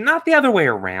conversation, not the other way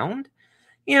around.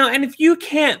 And if you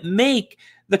can't make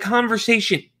the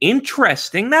conversation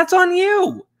interesting, that's on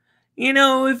you.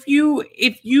 If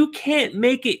you can't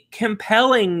make it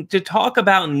compelling to talk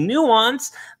about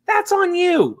nuance, that's on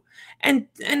you. And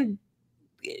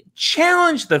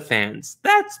challenge the fans.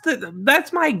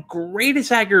 That's my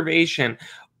greatest aggravation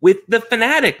with the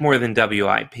Fanatic more than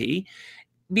WIP,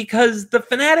 because the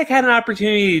Fanatic had an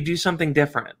opportunity to do something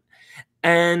different.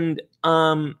 And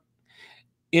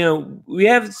we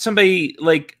have somebody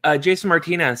like Jason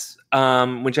Martinez,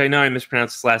 which I know I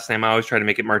mispronounced his last name. I always try to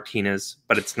make it Martinez,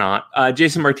 but it's not.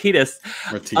 Jason Martinez.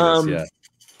 Yeah.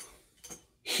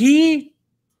 He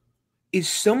is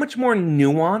so much more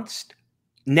nuanced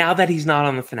now that he's not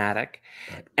on the Fanatic.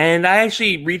 Right. And I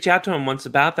actually reached out to him once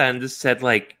about that and just said,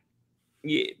 like,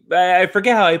 I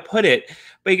forget how I put it,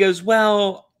 but he goes,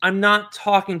 well, I'm not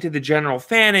talking to the general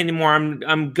fan anymore.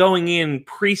 I'm going in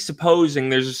presupposing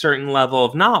there's a certain level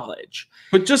of knowledge.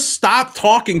 But just stop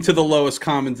talking to the lowest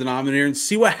common denominator and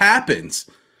see what happens.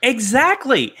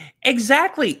 Exactly.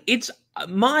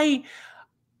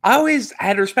 I always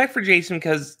had respect for Jason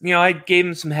because, I gave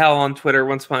him some hell on Twitter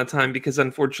once upon a time because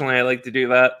unfortunately I like to do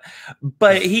that.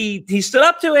 But he stood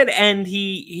up to it, and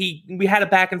we had a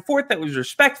back and forth that was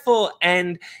respectful,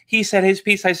 and he said his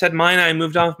piece, I said mine, I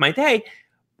moved on with my day.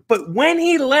 But when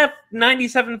he left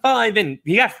 97.5 and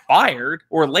he got fired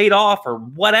or laid off or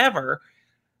whatever,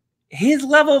 his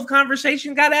level of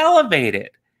conversation got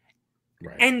elevated.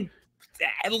 Right. And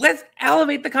let's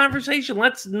elevate the conversation.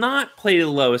 Let's not play the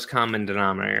lowest common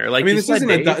denominator. Like, this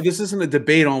isn't a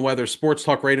debate on whether sports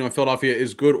talk radio in Philadelphia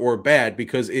is good or bad,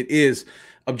 because it is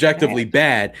objectively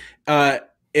bad.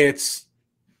 It's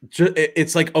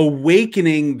like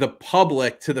awakening the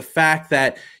public to the fact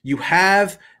that you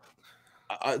have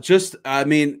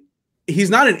he's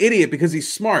not an idiot because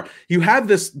he's smart. You have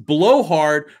this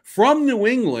blowhard from New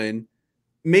England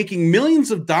making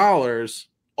millions of dollars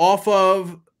off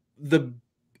of the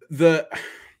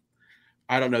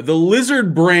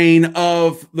lizard brain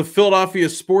of the Philadelphia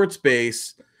sports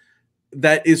base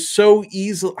that is so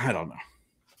easy. I don't know.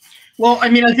 Well, I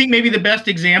think maybe the best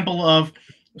example of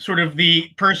sort of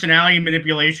the personality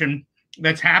manipulation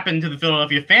that's happened to the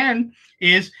Philadelphia fan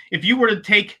is if you were to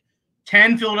take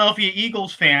 10 Philadelphia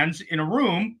Eagles fans in a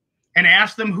room and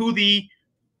ask them who the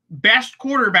best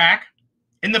quarterback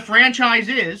in the franchise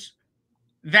is,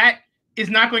 that is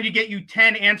not going to get you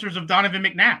 10 answers of Donovan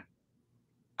McNabb.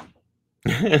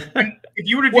 And if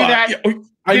you were to do that,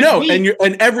 I know,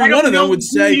 and every one of them would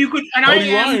say Cody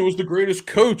Ryan was the greatest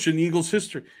coach in Eagles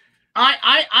history.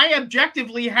 I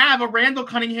objectively have a Randall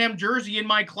Cunningham jersey in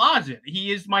my closet.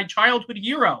 He is my childhood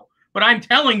hero. But I'm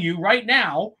telling you right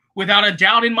now, without a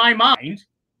doubt in my mind,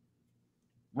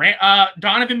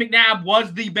 Donovan McNabb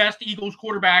was the best Eagles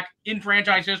quarterback in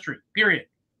franchise history, period.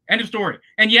 End of story.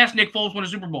 And yes, Nick Foles won a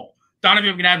Super Bowl.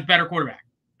 Donovan McNabb's better quarterback,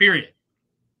 period.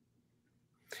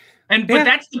 But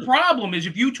that's the problem, is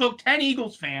if you took 10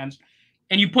 Eagles fans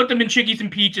and you put them in Chickies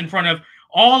and Pete's in front of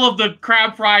all of the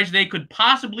crab fries they could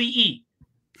possibly eat,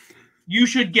 you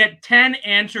should get 10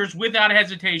 answers without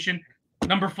hesitation.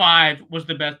 Number 5 was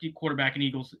the best quarterback in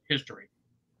Eagles history.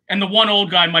 And the one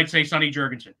old guy might say Sonny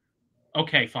Jurgensen.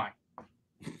 Okay, fine.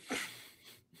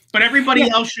 But everybody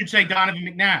else should say Donovan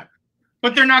McNabb.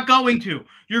 But they're not going to.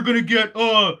 You're going to get,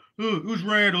 who's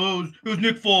Randall? Who's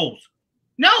Nick Foles?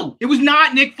 No, it was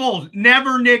not Nick Foles.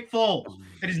 Never Nick Foles.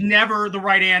 That is never the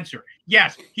right answer.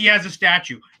 Yes, he has a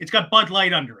statue. It's got Bud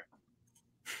Light under it.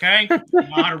 Okay?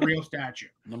 Not a real statue.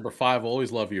 Number 5,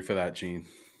 always love you for that, Gene.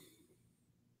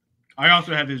 I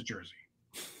also have his jersey.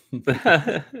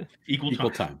 Equal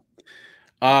time.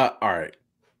 All right.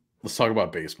 Let's talk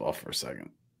about baseball for a second.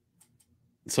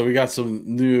 So we got some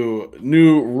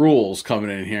new rules coming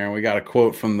in here, and we got a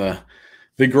quote from the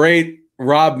great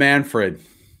Rob Manfred.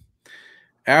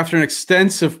 After an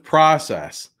extensive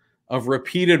process of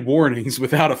repeated warnings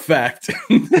without effect,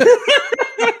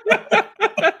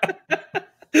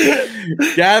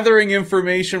 gathering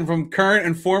information from current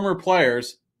and former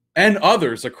players, and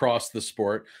others across the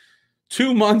sport,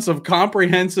 2 months of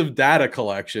comprehensive data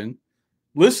collection,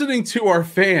 listening to our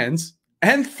fans,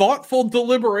 and thoughtful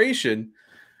deliberation,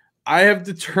 I have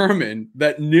determined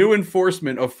that new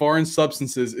enforcement of foreign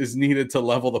substances is needed to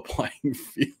level the playing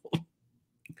field.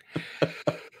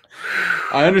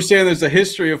 I understand there's a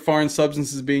history of foreign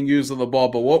substances being used on the ball,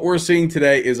 but what we're seeing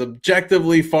today is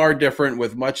objectively far different,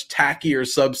 with much tackier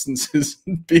substances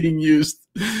being used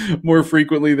more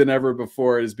frequently than ever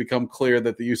before. It has become clear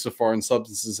that the use of foreign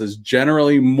substances has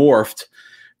generally morphed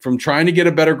from trying to get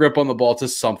a better grip on the ball to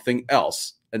something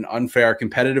else, an unfair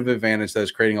competitive advantage that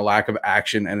is creating a lack of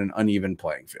action and an uneven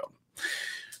playing field.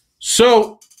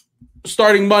 So,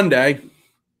 starting Monday,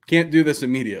 can't do this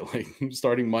immediately,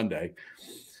 starting Monday,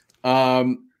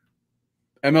 MLB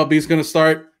is going to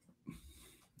start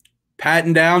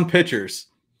patting down pitchers.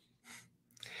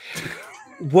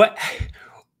 What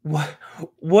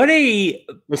a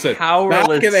Listen, powerless...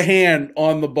 back of the hand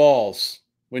on the balls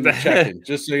when you're checking.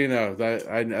 Just so you know,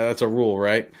 that's a rule,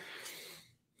 right?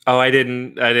 Oh, I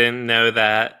didn't know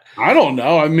that. I don't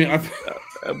know. I mean,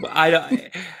 I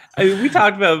mean, we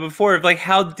talked about it before. Of like,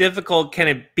 how difficult can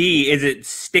it be? Is it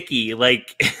sticky?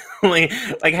 Like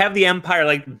have the umpire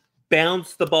like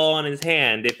bounce the ball on his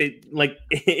hand.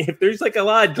 If there's like a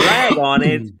lot of drag on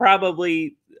it, it's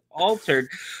probably altered.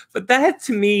 But that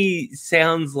to me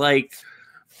sounds like,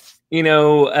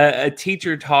 a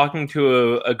teacher talking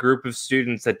to a group of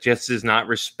students that just does not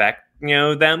respect,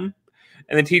 them.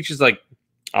 And the teacher's like,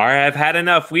 all right, I've had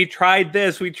enough. We tried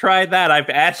this. We tried that. I've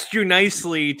asked you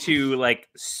nicely to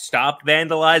stop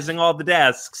vandalizing all the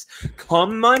desks.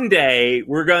 Come Monday,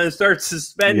 we're going to start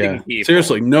suspending people.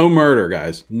 Seriously, no murder,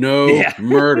 guys. No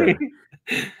murder.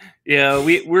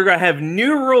 We're going to have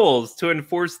new rules to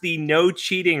enforce the no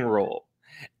cheating rule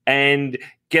and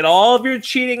get all of your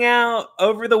cheating out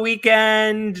over the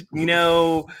weekend.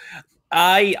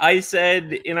 I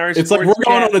said in our it's like we're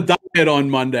going on a diet on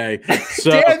Monday.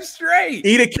 So damn straight.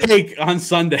 Eat a cake on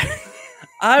Sunday.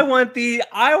 I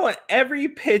want every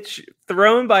pitch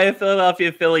thrown by a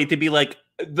Philadelphia Philly to be like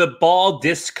the ball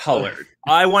discolored.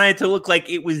 I want it to look like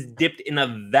it was dipped in a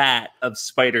vat of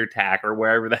spider tack or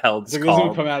wherever the hell it's called. It's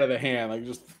gonna come out of the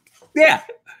hand, yeah.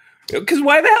 Because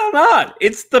why the hell not?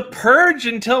 It's the purge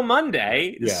until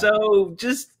Monday, so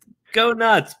just go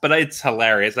nuts. But it's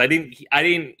hilarious. I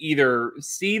didn't either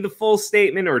see the full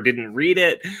statement or didn't read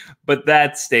it, but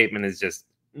that statement is just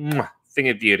thing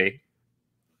of beauty.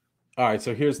 All right,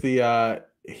 so here's the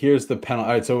penalty. All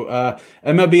right, so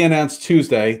MLB announced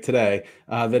today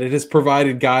that it has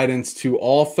provided guidance to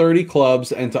all 30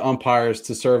 clubs and to umpires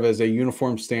to serve as a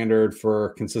uniform standard for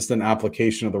consistent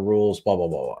application of the rules, blah, blah,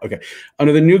 blah, blah. Okay.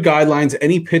 Under the new guidelines,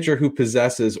 any pitcher who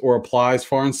possesses or applies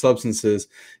foreign substances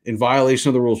in violation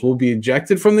of the rules will be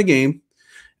ejected from the game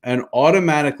and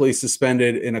automatically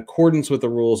suspended in accordance with the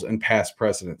rules and past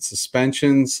precedent.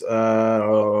 Suspensions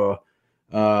under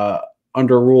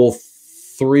Rule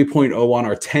 3.01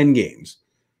 are 10 games.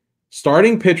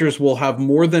 Starting pitchers will have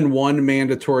more than one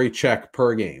mandatory check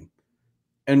per game,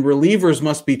 and relievers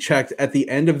must be checked at the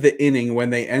end of the inning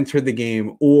when they enter the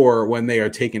game or when they are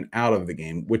taken out of the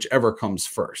game, whichever comes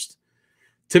first.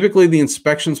 Typically, the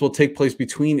inspections will take place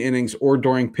between innings or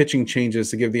during pitching changes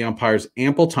to give the umpires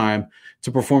ample time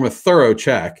to perform a thorough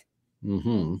check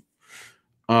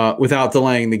without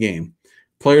delaying the game.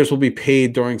 Players will be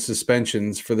paid during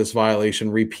suspensions for this violation.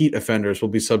 Repeat offenders will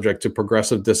be subject to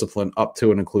progressive discipline up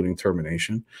to and including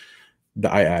termination.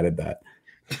 I added that.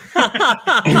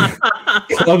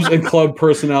 Clubs and club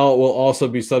personnel will also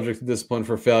be subject to discipline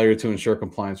for failure to ensure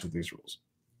compliance with these rules.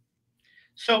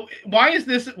 So why does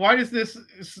this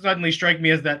suddenly strike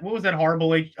me as that? What was that horrible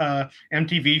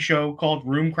MTV show called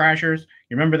Room Crashers?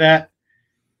 You remember that?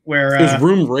 Where it was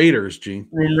Room Raiders, Gene.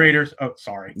 Room Raiders. Oh,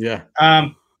 sorry. Yeah.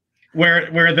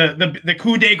 Where the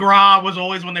coup de grace was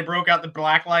always when they broke out the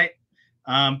black light.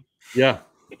 Yeah.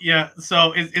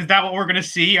 So is that what we're gonna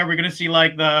see? Are we gonna see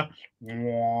like the,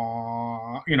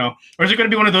 or is it gonna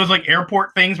be one of those like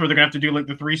airport things where they're gonna have to do like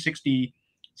the 360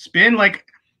 spin? Like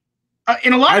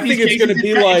in a lot of these cases,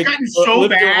 it's gotten so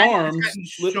bad. It's gotten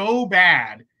so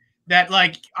bad that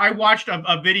like I watched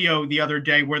a video the other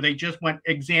day where they just went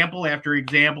example after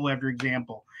example after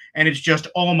example, and it's just,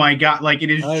 oh my god, like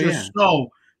it is so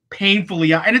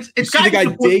painfully, and it's got the guy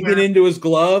digging into his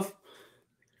glove,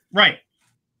 right?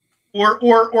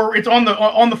 Or it's on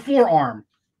the forearm.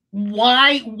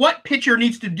 Why? What pitcher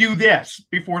needs to do this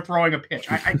before throwing a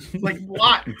pitch? I like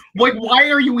what? Like why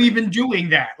are you even doing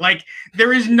that? Like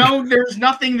there's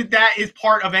nothing that is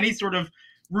part of any sort of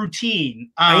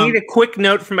routine. I need a quick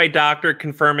note from my doctor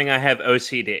confirming I have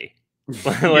OCD.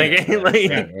 Right.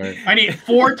 I need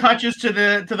 4 touches to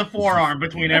the forearm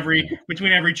between every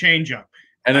changeup.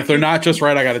 And if they're not just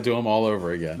right, I got to do them all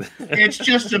over again. It's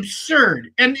just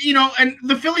absurd. And and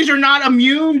the Phillies are not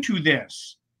immune to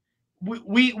this.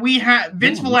 We have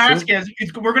Vince Velasquez.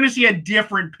 We're going to see a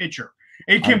different pitcher,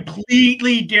 a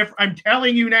completely different. I'm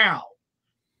telling you now,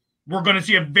 we're going to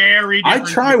see a very different.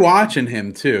 I try watching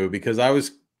him too because I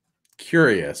was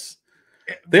curious.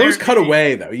 They always cut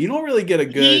away though. You don't really get a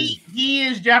good. He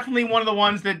is definitely one of the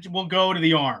ones that will go to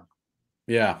the arm.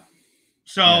 Yeah.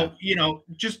 So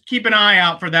just keep an eye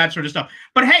out for that sort of stuff.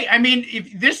 But hey, I mean,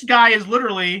 if this guy is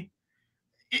literally,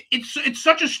 it's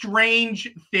such a strange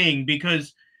thing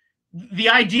because the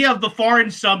idea of the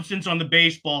foreign substance on the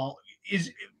baseball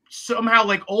is somehow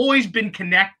like always been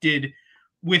connected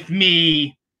with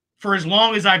me for as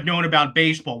long as I've known about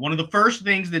baseball. One of the first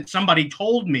things that somebody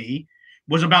told me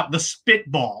was about the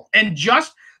spitball, and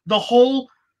just the whole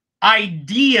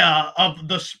idea of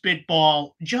the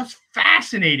spitball just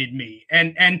fascinated me.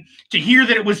 And to hear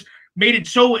that it was made it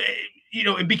so,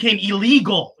 it became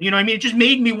illegal, I mean, it just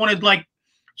made me want to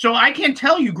so I can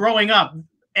tell you growing up,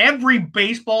 every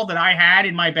baseball that I had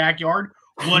in my backyard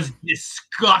was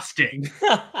disgusting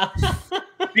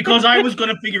because I was going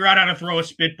to figure out how to throw a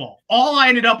spitball. All I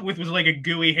ended up with was like a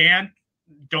gooey hand.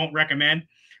 Don't recommend.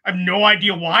 I have no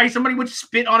idea why somebody would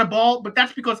spit on a ball, but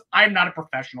that's because I'm not a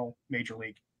professional major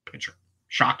league pitcher,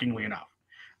 shockingly enough.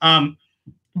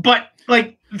 But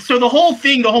so the whole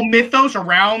thing, the whole mythos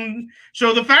around,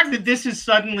 so the fact that this has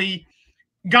suddenly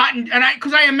gotten,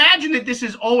 because I imagine that this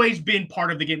has always been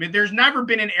part of the game. There's never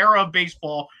been an era of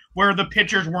baseball where the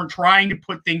pitchers weren't trying to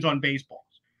put things on baseballs.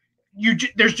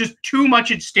 There's just too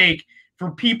much at stake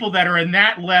for people that are in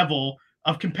that level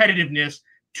of competitiveness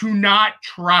to not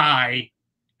try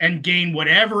and gain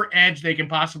whatever edge they can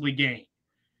possibly gain.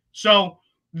 So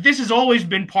this has always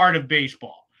been part of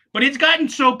baseball, but it's gotten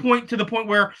to the point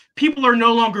where people are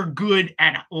no longer good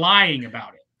at lying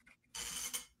about it.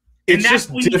 It's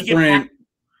just different.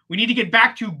 We need to get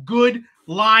back to good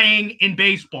lying in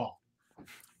baseball.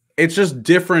 It's just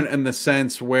different in the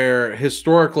sense where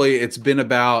historically it's been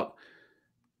about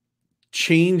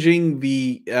changing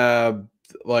the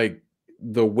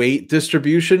the weight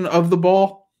distribution of the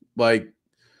ball.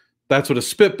 That's what a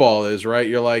spitball is, right?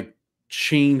 You're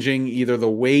changing either the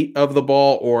weight of the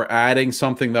ball or adding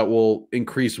something that will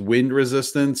increase wind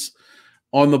resistance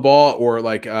on the ball, or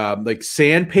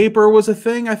sandpaper was a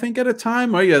thing, I think, at a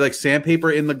time. Right? Yeah, sandpaper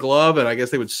in the glove, and I guess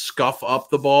they would scuff up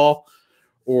the ball.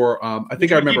 Or I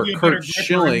think I remember Curt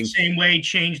Schilling. The same way,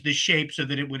 change the shape so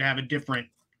that it would have a different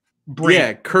break.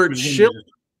 Yeah, Curt Schilling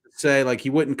say he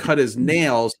wouldn't cut his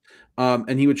nails,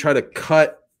 and he would try to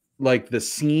cut the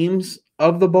seams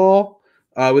of the ball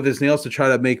with his nails to try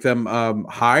to make them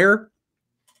higher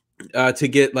to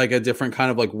get a different kind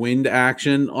of wind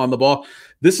action on the ball.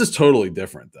 This is totally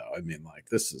different, though. I mean,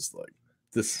 this is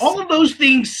this. All of those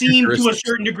things seem to a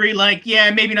certain degree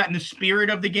maybe not in the spirit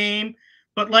of the game,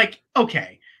 but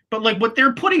okay. But what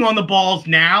they're putting on the balls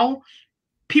now,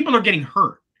 people are getting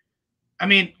hurt. I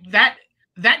mean, that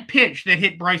pitch that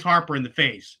hit Bryce Harper in the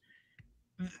face,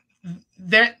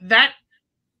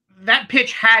 that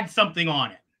pitch had something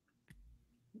on it.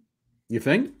 You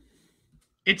think?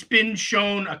 It's been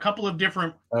shown a couple of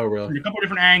different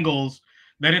angles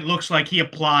that it looks like he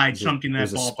applied something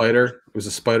that ball. It was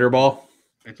a spider ball.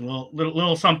 It's a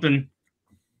little something,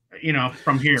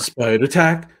 from here. Spider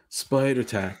tack.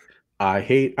 I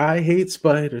hate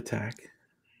spider tack.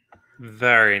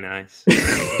 Very nice.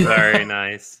 Very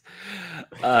nice.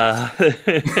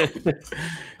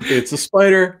 It's a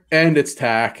spider and it's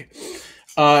tack.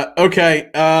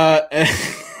 Okay.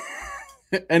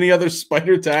 Any other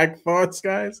spider tack thoughts,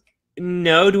 guys?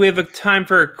 No. Do we have a time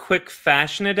for a quick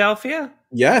Fashionadelphia?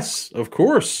 Yes, of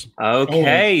course.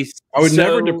 Okay. I would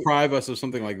never deprive us of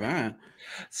something like that.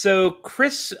 So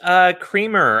Chris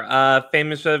Creamer,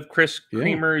 famous of Chris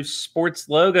Creamer's sports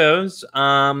logos,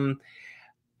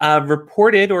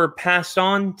 reported or passed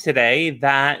on today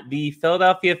that the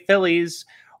Philadelphia Phillies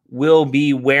will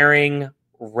be wearing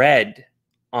red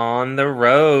on the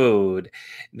road.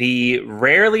 The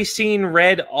rarely seen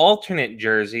red alternate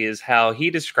jersey is how he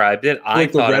described it. I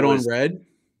thought the red it was on red,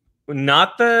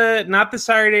 not the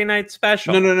Saturday night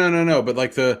special. No. But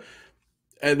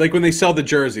when they sell the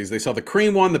jerseys, they sell the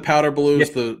cream one, the powder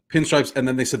blues, the pinstripes, and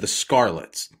then they said the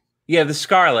scarlets. Yeah, the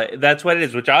scarlet. That's what it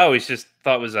is, which I always just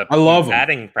thought was a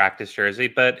batting practice jersey.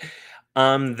 But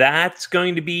that's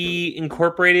going to be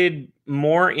incorporated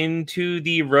more into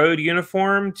the road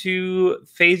uniform to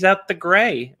phase out the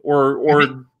gray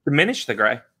or diminish the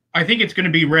gray. I think it's going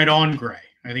to be red on gray.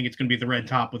 I think it's going to be the red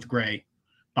top with gray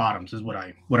bottoms is what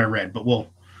I read, but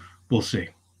we'll see.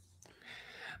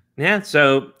 Yeah.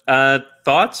 So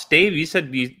thoughts, Dave? You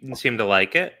said you seem to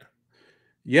like it.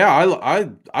 Yeah,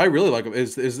 I really like it.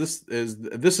 This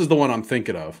is the one I'm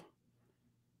thinking of?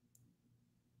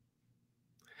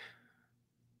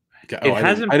 It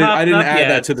hasn't I didn't add yet,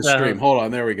 that to the stream. Hold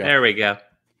on, there we go. There we go.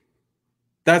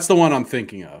 That's the one I'm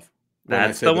thinking of.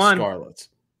 That's the one. Scarlets.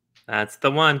 That's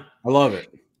the one. I love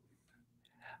it.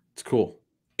 It's cool.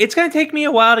 It's going to take me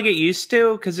a while to get used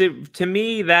to, because to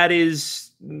me that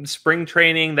is spring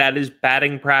training, that is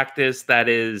batting practice, that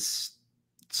is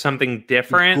something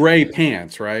different. Gray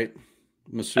pants, right?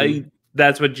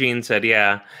 That's what Gene said.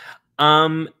 Yeah.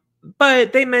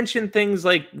 But they mentioned things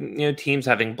like, teams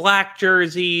having black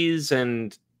jerseys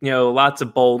and, lots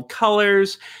of bold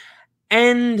colors.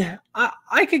 And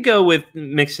I could go with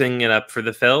mixing it up for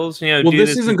the Phils. Well,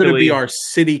 this isn't going to be our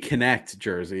City Connect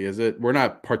jersey, is it? We're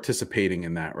not participating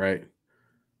in that, right?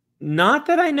 Not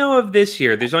that I know of this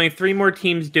year. There's only 3 more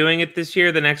teams doing it this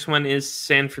year. The next one is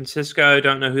San Francisco. I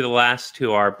don't know who the last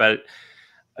 2 are, but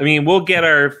I mean, we'll get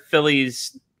our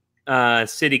Phillies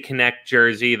City Connect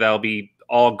jersey. That'll be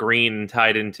all green and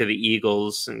tied into the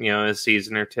Eagles, a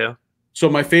season or 2. So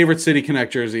my favorite City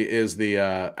Connect jersey is the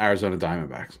Arizona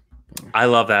Diamondbacks. I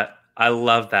love that.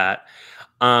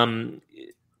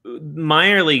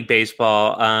 Minor League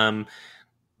Baseball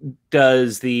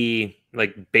does the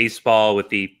baseball with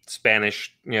the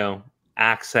Spanish,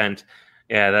 accent.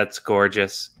 Yeah, that's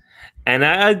gorgeous. And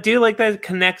I do like that it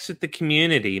connects with the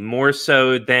community more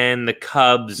so than the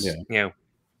Cubs,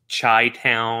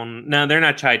 Chi-Town. No, they're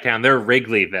not Chi-Town. They're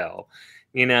Wrigleyville.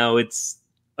 It's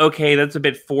okay. That's a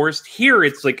bit forced. Here,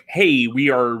 it's like, hey, we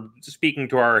are speaking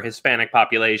to our Hispanic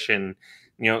population,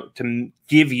 to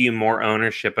give you more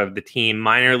ownership of the team.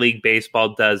 Minor League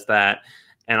Baseball does that,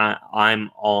 and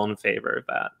I'm all in favor of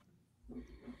that.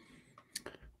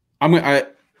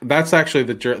 That's actually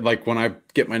when I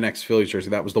get my next Phillies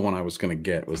jersey, that was the one I was going to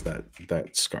get, was that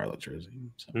Scarlet jersey.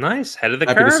 So nice, head of the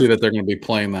happy curve. To see that they're going to be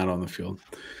playing that on the field.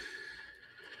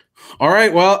 All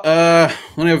right, well, we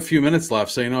only have a few minutes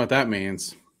left, so you know what that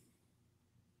means.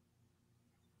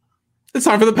 It's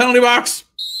time for the penalty box.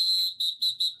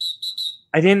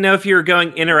 I didn't know if you were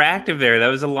going interactive there. That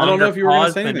was a longer I don't know if you were going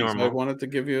to say anything, anything, so I wanted to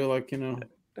give you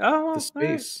the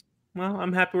space. Right. Well,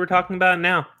 I'm happy we're talking about it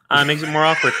now. Makes it more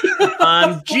awkward.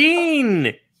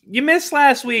 Gene, you missed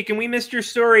last week, and we missed your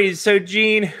stories. So,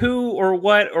 Gene, who or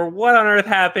what on earth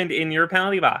happened in your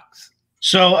penalty box?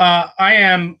 So I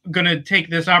am going to take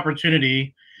this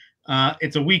opportunity.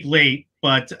 It's a week late,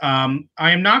 but I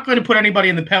am not going to put anybody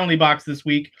in the penalty box this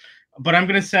week. But I'm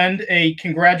going to send a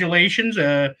congratulations,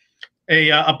 a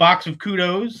box of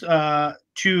kudos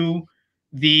to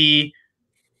the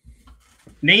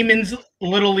Naaman's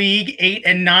Little League 8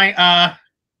 and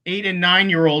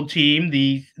 9-year-old team,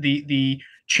 the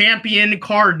champion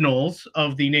Cardinals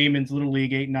of the Naaman's Little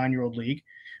League 8 and 9-year-old league,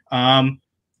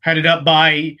 headed up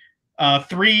by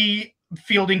 3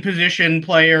 fielding position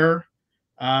player,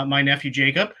 my nephew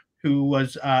Jacob, who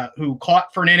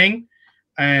caught for an inning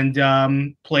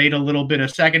and played a little bit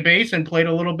of second base and played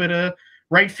a little bit of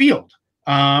right field.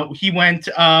 He went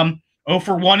 0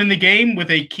 for 1 in the game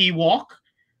with a key walk,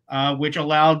 which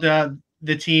allowed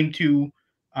the team to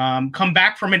come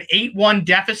back from an 8-1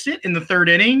 deficit in the 3rd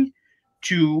inning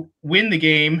to win the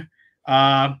game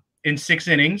in 6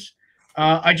 innings.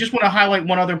 I just want to highlight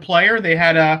one other player. They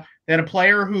had a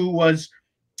player who was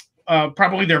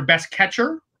probably their best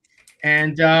catcher,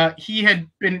 and he had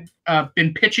been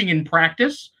pitching in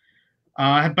practice,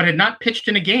 but had not pitched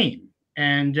in a game.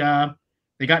 And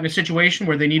they got in a situation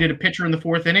where they needed a pitcher in the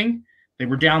 4th inning. They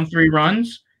were down 3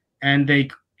 runs, and they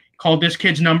called this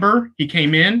kid's number. He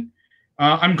came in.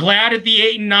 I'm glad at the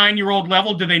 8 and 9-year-old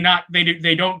level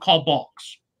they don't call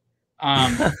balks,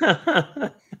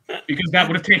 because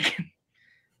that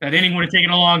inning would have taken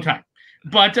a long time.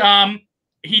 But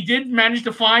he did manage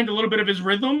to find a little bit of his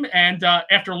rhythm, and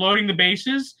after loading the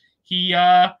bases, he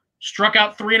struck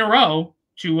out 3 in a row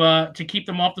to keep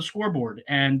them off the scoreboard.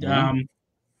 And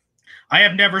I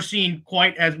have never seen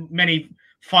quite as many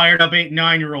fired up 8 and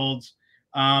 9-year-olds.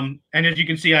 And as you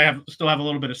can see, I still have a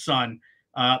little bit of sun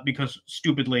because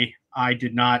stupidly I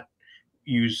did not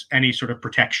use any sort of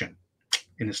protection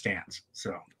in the stands.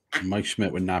 So Mike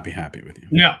Schmidt would not be happy with you.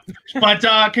 No,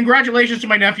 but congratulations to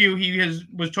my nephew. He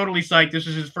was totally psyched. This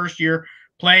is his first year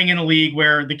playing in a league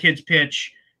where the kids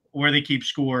pitch, where they keep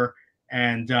score,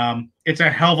 and it's a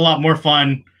hell of a lot more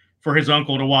fun for his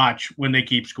uncle to watch when they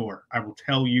keep score. I will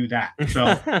tell you that. So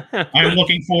I'm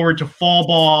looking forward to fall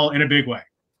ball in a big way.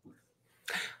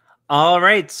 All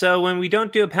right. So when we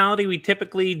don't do a penalty, we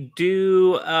typically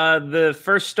do the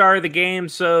first star of the game.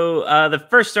 So the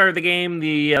first star of the game,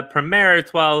 the Premier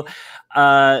Etoile,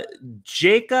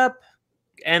 Jacob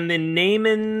and the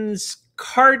Naaman's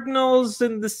Cardinals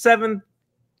and the 7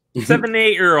 and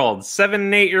 8-year-olds. 7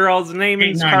 and 8-year-olds,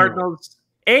 Naaman's Cardinals.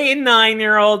 8 and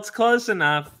 9-year-olds, close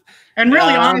enough. And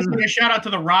really, honestly, a shout out to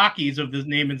the Rockies of the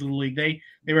Naaman's Little League. They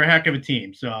were a heck of a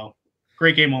team. So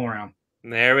great game all around.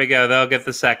 There we go. They'll get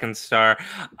the second star.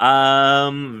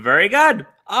 Very good.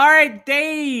 All right,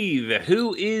 Dave,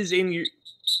 who is in your...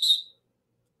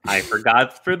 I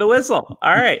forgot for the whistle.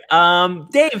 All right.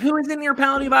 Dave, who is in your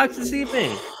penalty box this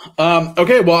evening?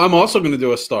 Okay, well, I'm also going to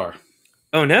do a star.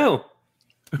 Oh, no.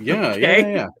 Yeah,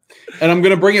 okay. yeah. And I'm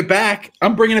going to bring it back.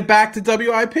 I'm bringing it back to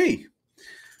WIP.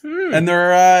 And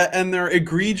their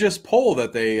egregious poll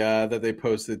that they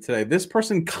posted today. This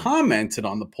person commented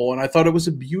on the poll, and I thought it was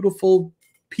a beautiful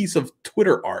piece of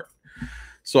Twitter art.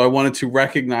 So I wanted to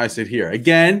recognize it here.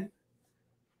 Again,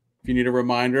 if you need a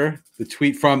reminder, the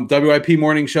tweet from WIP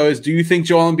Morning Show is, do you think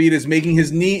Joel Embiid is making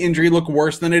his knee injury look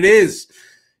worse than it is?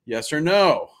 Yes or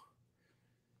no?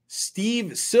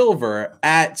 Steve Silver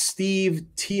at Steve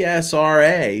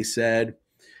TSRA said,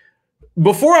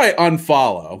 before I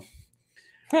unfollow,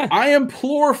 I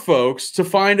implore folks to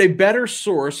find a better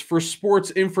source for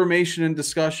sports information and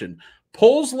discussion.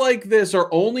 Polls like this are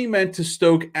only meant to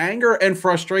stoke anger and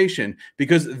frustration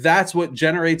because that's what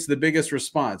generates the biggest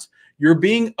response. You're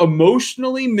being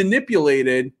emotionally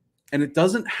manipulated, and it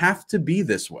doesn't have to be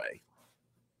this way.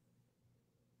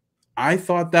 I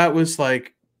thought that was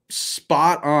like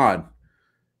spot on.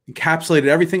 Encapsulated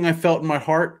everything I felt in my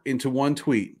heart into one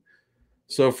tweet.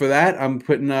 So for that,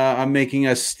 I'm making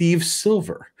a Steve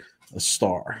Silver a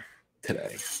star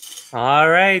today. All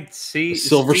right,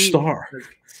 Silver Star.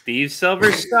 Steve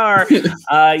Silver Star.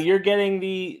 You're getting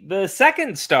the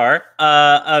second star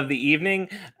of the evening.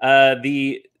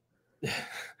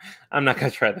 I'm not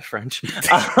gonna try the French.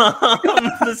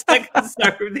 The second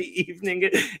star of the evening.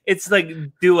 It's like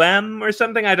Duem or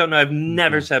something. I don't know. I've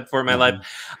never said before in my life.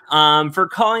 For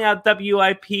calling out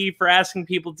WIP, for asking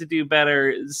people to do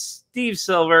better. Steve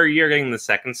Silver, you're getting the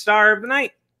second star of the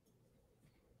night.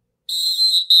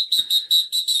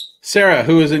 Sarah,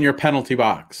 who is in your penalty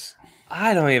box?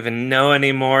 I don't even know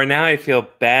anymore. Now I feel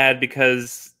bad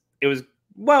because it was,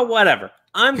 well, whatever.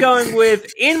 I'm going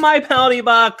with, in my penalty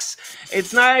box,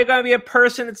 it's not going to be a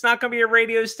person, it's not going to be a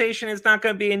radio station, it's not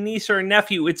going to be a niece or a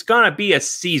nephew, it's going to be a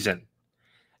season.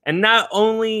 And not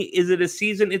only is it a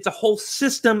season, it's a whole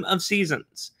system of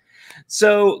seasons.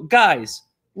 So, guys,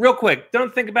 real quick,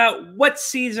 don't think about what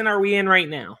season are we in right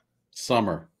now?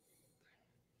 Summer.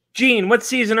 Gene, what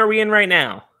season are we in right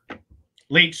now?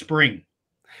 Late spring.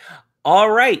 All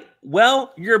right.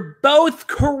 Well, you're both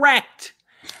correct.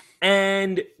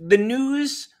 And the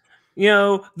news,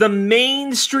 the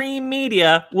mainstream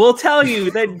media will tell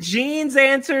you that Gene's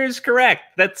answer is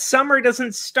correct, that summer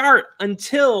doesn't start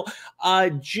until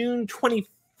June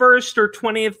 21st or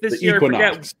 20th this year.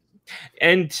 Equinox.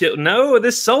 No,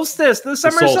 the solstice, the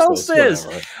summer solstice.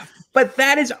 Whatever. But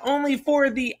that is only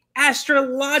for the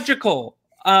astronomical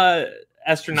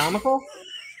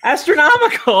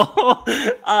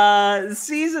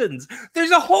seasons.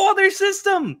 There's a whole other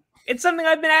system. It's something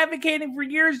I've been advocating for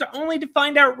years, only to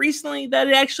find out recently that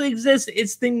it actually exists.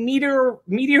 It's the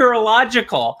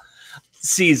meteorological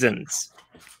seasons,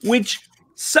 which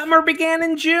summer began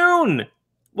in June.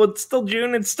 Well, it's still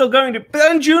June. It's still going to.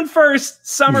 But on June 1st,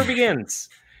 summer begins.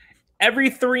 Every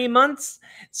 3 months.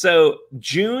 So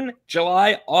June,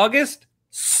 July, August,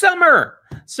 summer.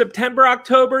 September,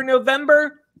 October,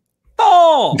 November,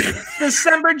 fall.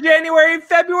 December, January,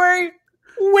 February,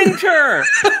 winter.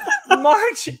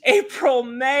 March, April,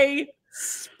 May,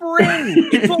 spring.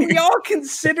 It's what we all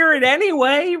consider it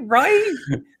anyway, right?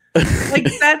 Like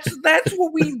that's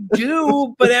what we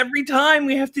do, but every time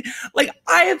we have to, like,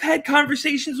 I have had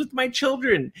conversations with my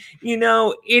children.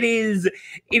 It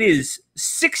is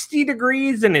 60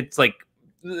 degrees and it's like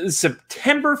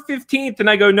September 15th, and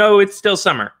I go, no, it's still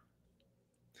summer.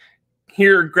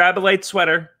 Here, grab a light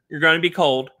sweater. You're going to be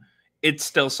cold. It's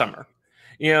still summer.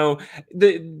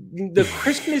 The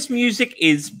Christmas music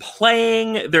is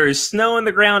playing. There is snow on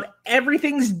the ground.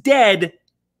 Everything's dead.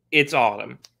 It's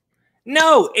autumn.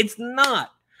 No, it's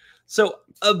not. So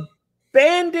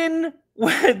abandon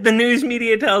what the news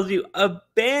media tells you.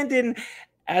 Abandon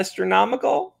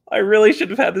astronomical. I really should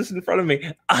have had this in front of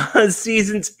me.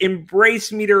 Seasons.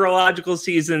 Embrace meteorological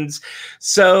seasons.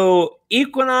 So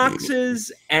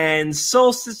equinoxes and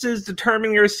solstices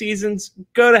determine your seasons.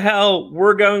 Go to hell.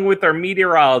 We're going with our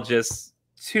meteorologists.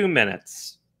 2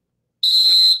 minutes.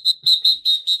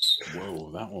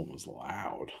 Whoa, that one was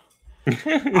loud.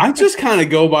 I just kind of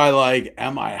go by like,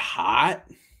 am I hot?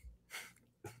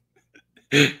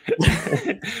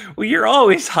 Well, you're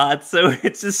always hot, so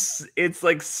it's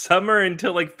like summer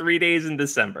until like 3 days in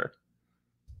December.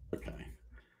 Okay.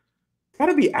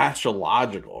 Gotta be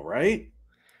astrological, right?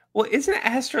 Well, isn't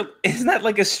that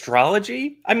like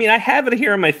astrology? I mean, I have it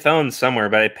here on my phone somewhere,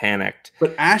 but I panicked.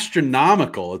 But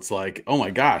astronomical, it's like, oh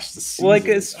my gosh, the season Like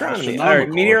is astronomy. All right,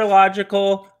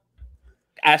 meteorological,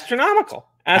 astronomical.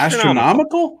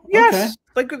 Astronomical? Yes,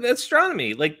 Okay. like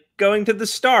astronomy, like going to the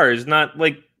stars, not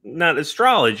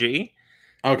astrology.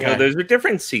 Okay. You know, those are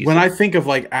different seasons. When I think of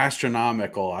like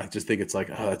astronomical, I just think it's like,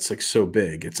 oh, it's like so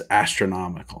big. It's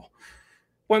astronomical.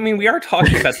 Well, I mean, we are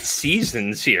talking about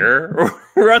seasons here.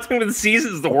 We're not talking about the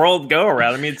seasons the world go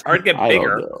around. I mean, it's hard to get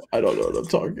bigger. I don't know what I'm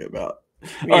talking about.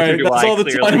 Neither All right, do that's I, all the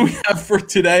clearly. time we have for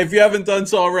today. If you haven't done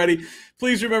so already,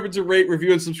 please remember to rate,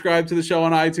 review, and subscribe to the show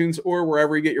on iTunes or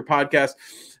wherever you get your podcast.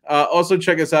 Also,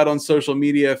 check us out on social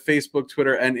media, Facebook,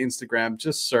 Twitter, and Instagram.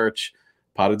 Just search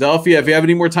Podadelphia. If you have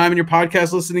any more time in your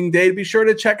podcast listening day, be sure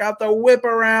to check out the Whip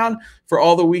Around for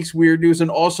all the week's weird news,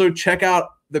 and also check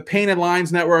out the Painted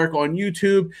Lines Network on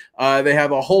YouTube. They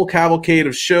have a whole cavalcade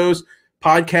of shows,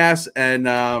 podcasts,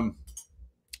 and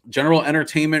general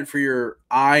entertainment for your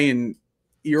eye and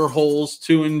ear holes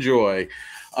to enjoy.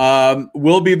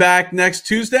 We'll be back next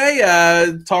Tuesday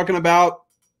talking about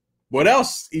what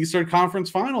else? Eastern Conference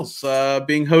Finals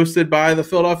being hosted by the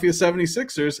Philadelphia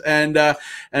 76ers,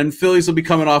 and Phillies will be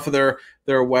coming off of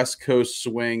their West Coast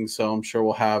swing, so I'm sure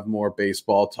we'll have more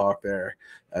baseball talk there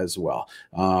as well.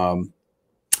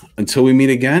 Until we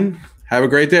meet again, have a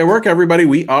great day at work, everybody.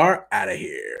 We are out of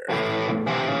here.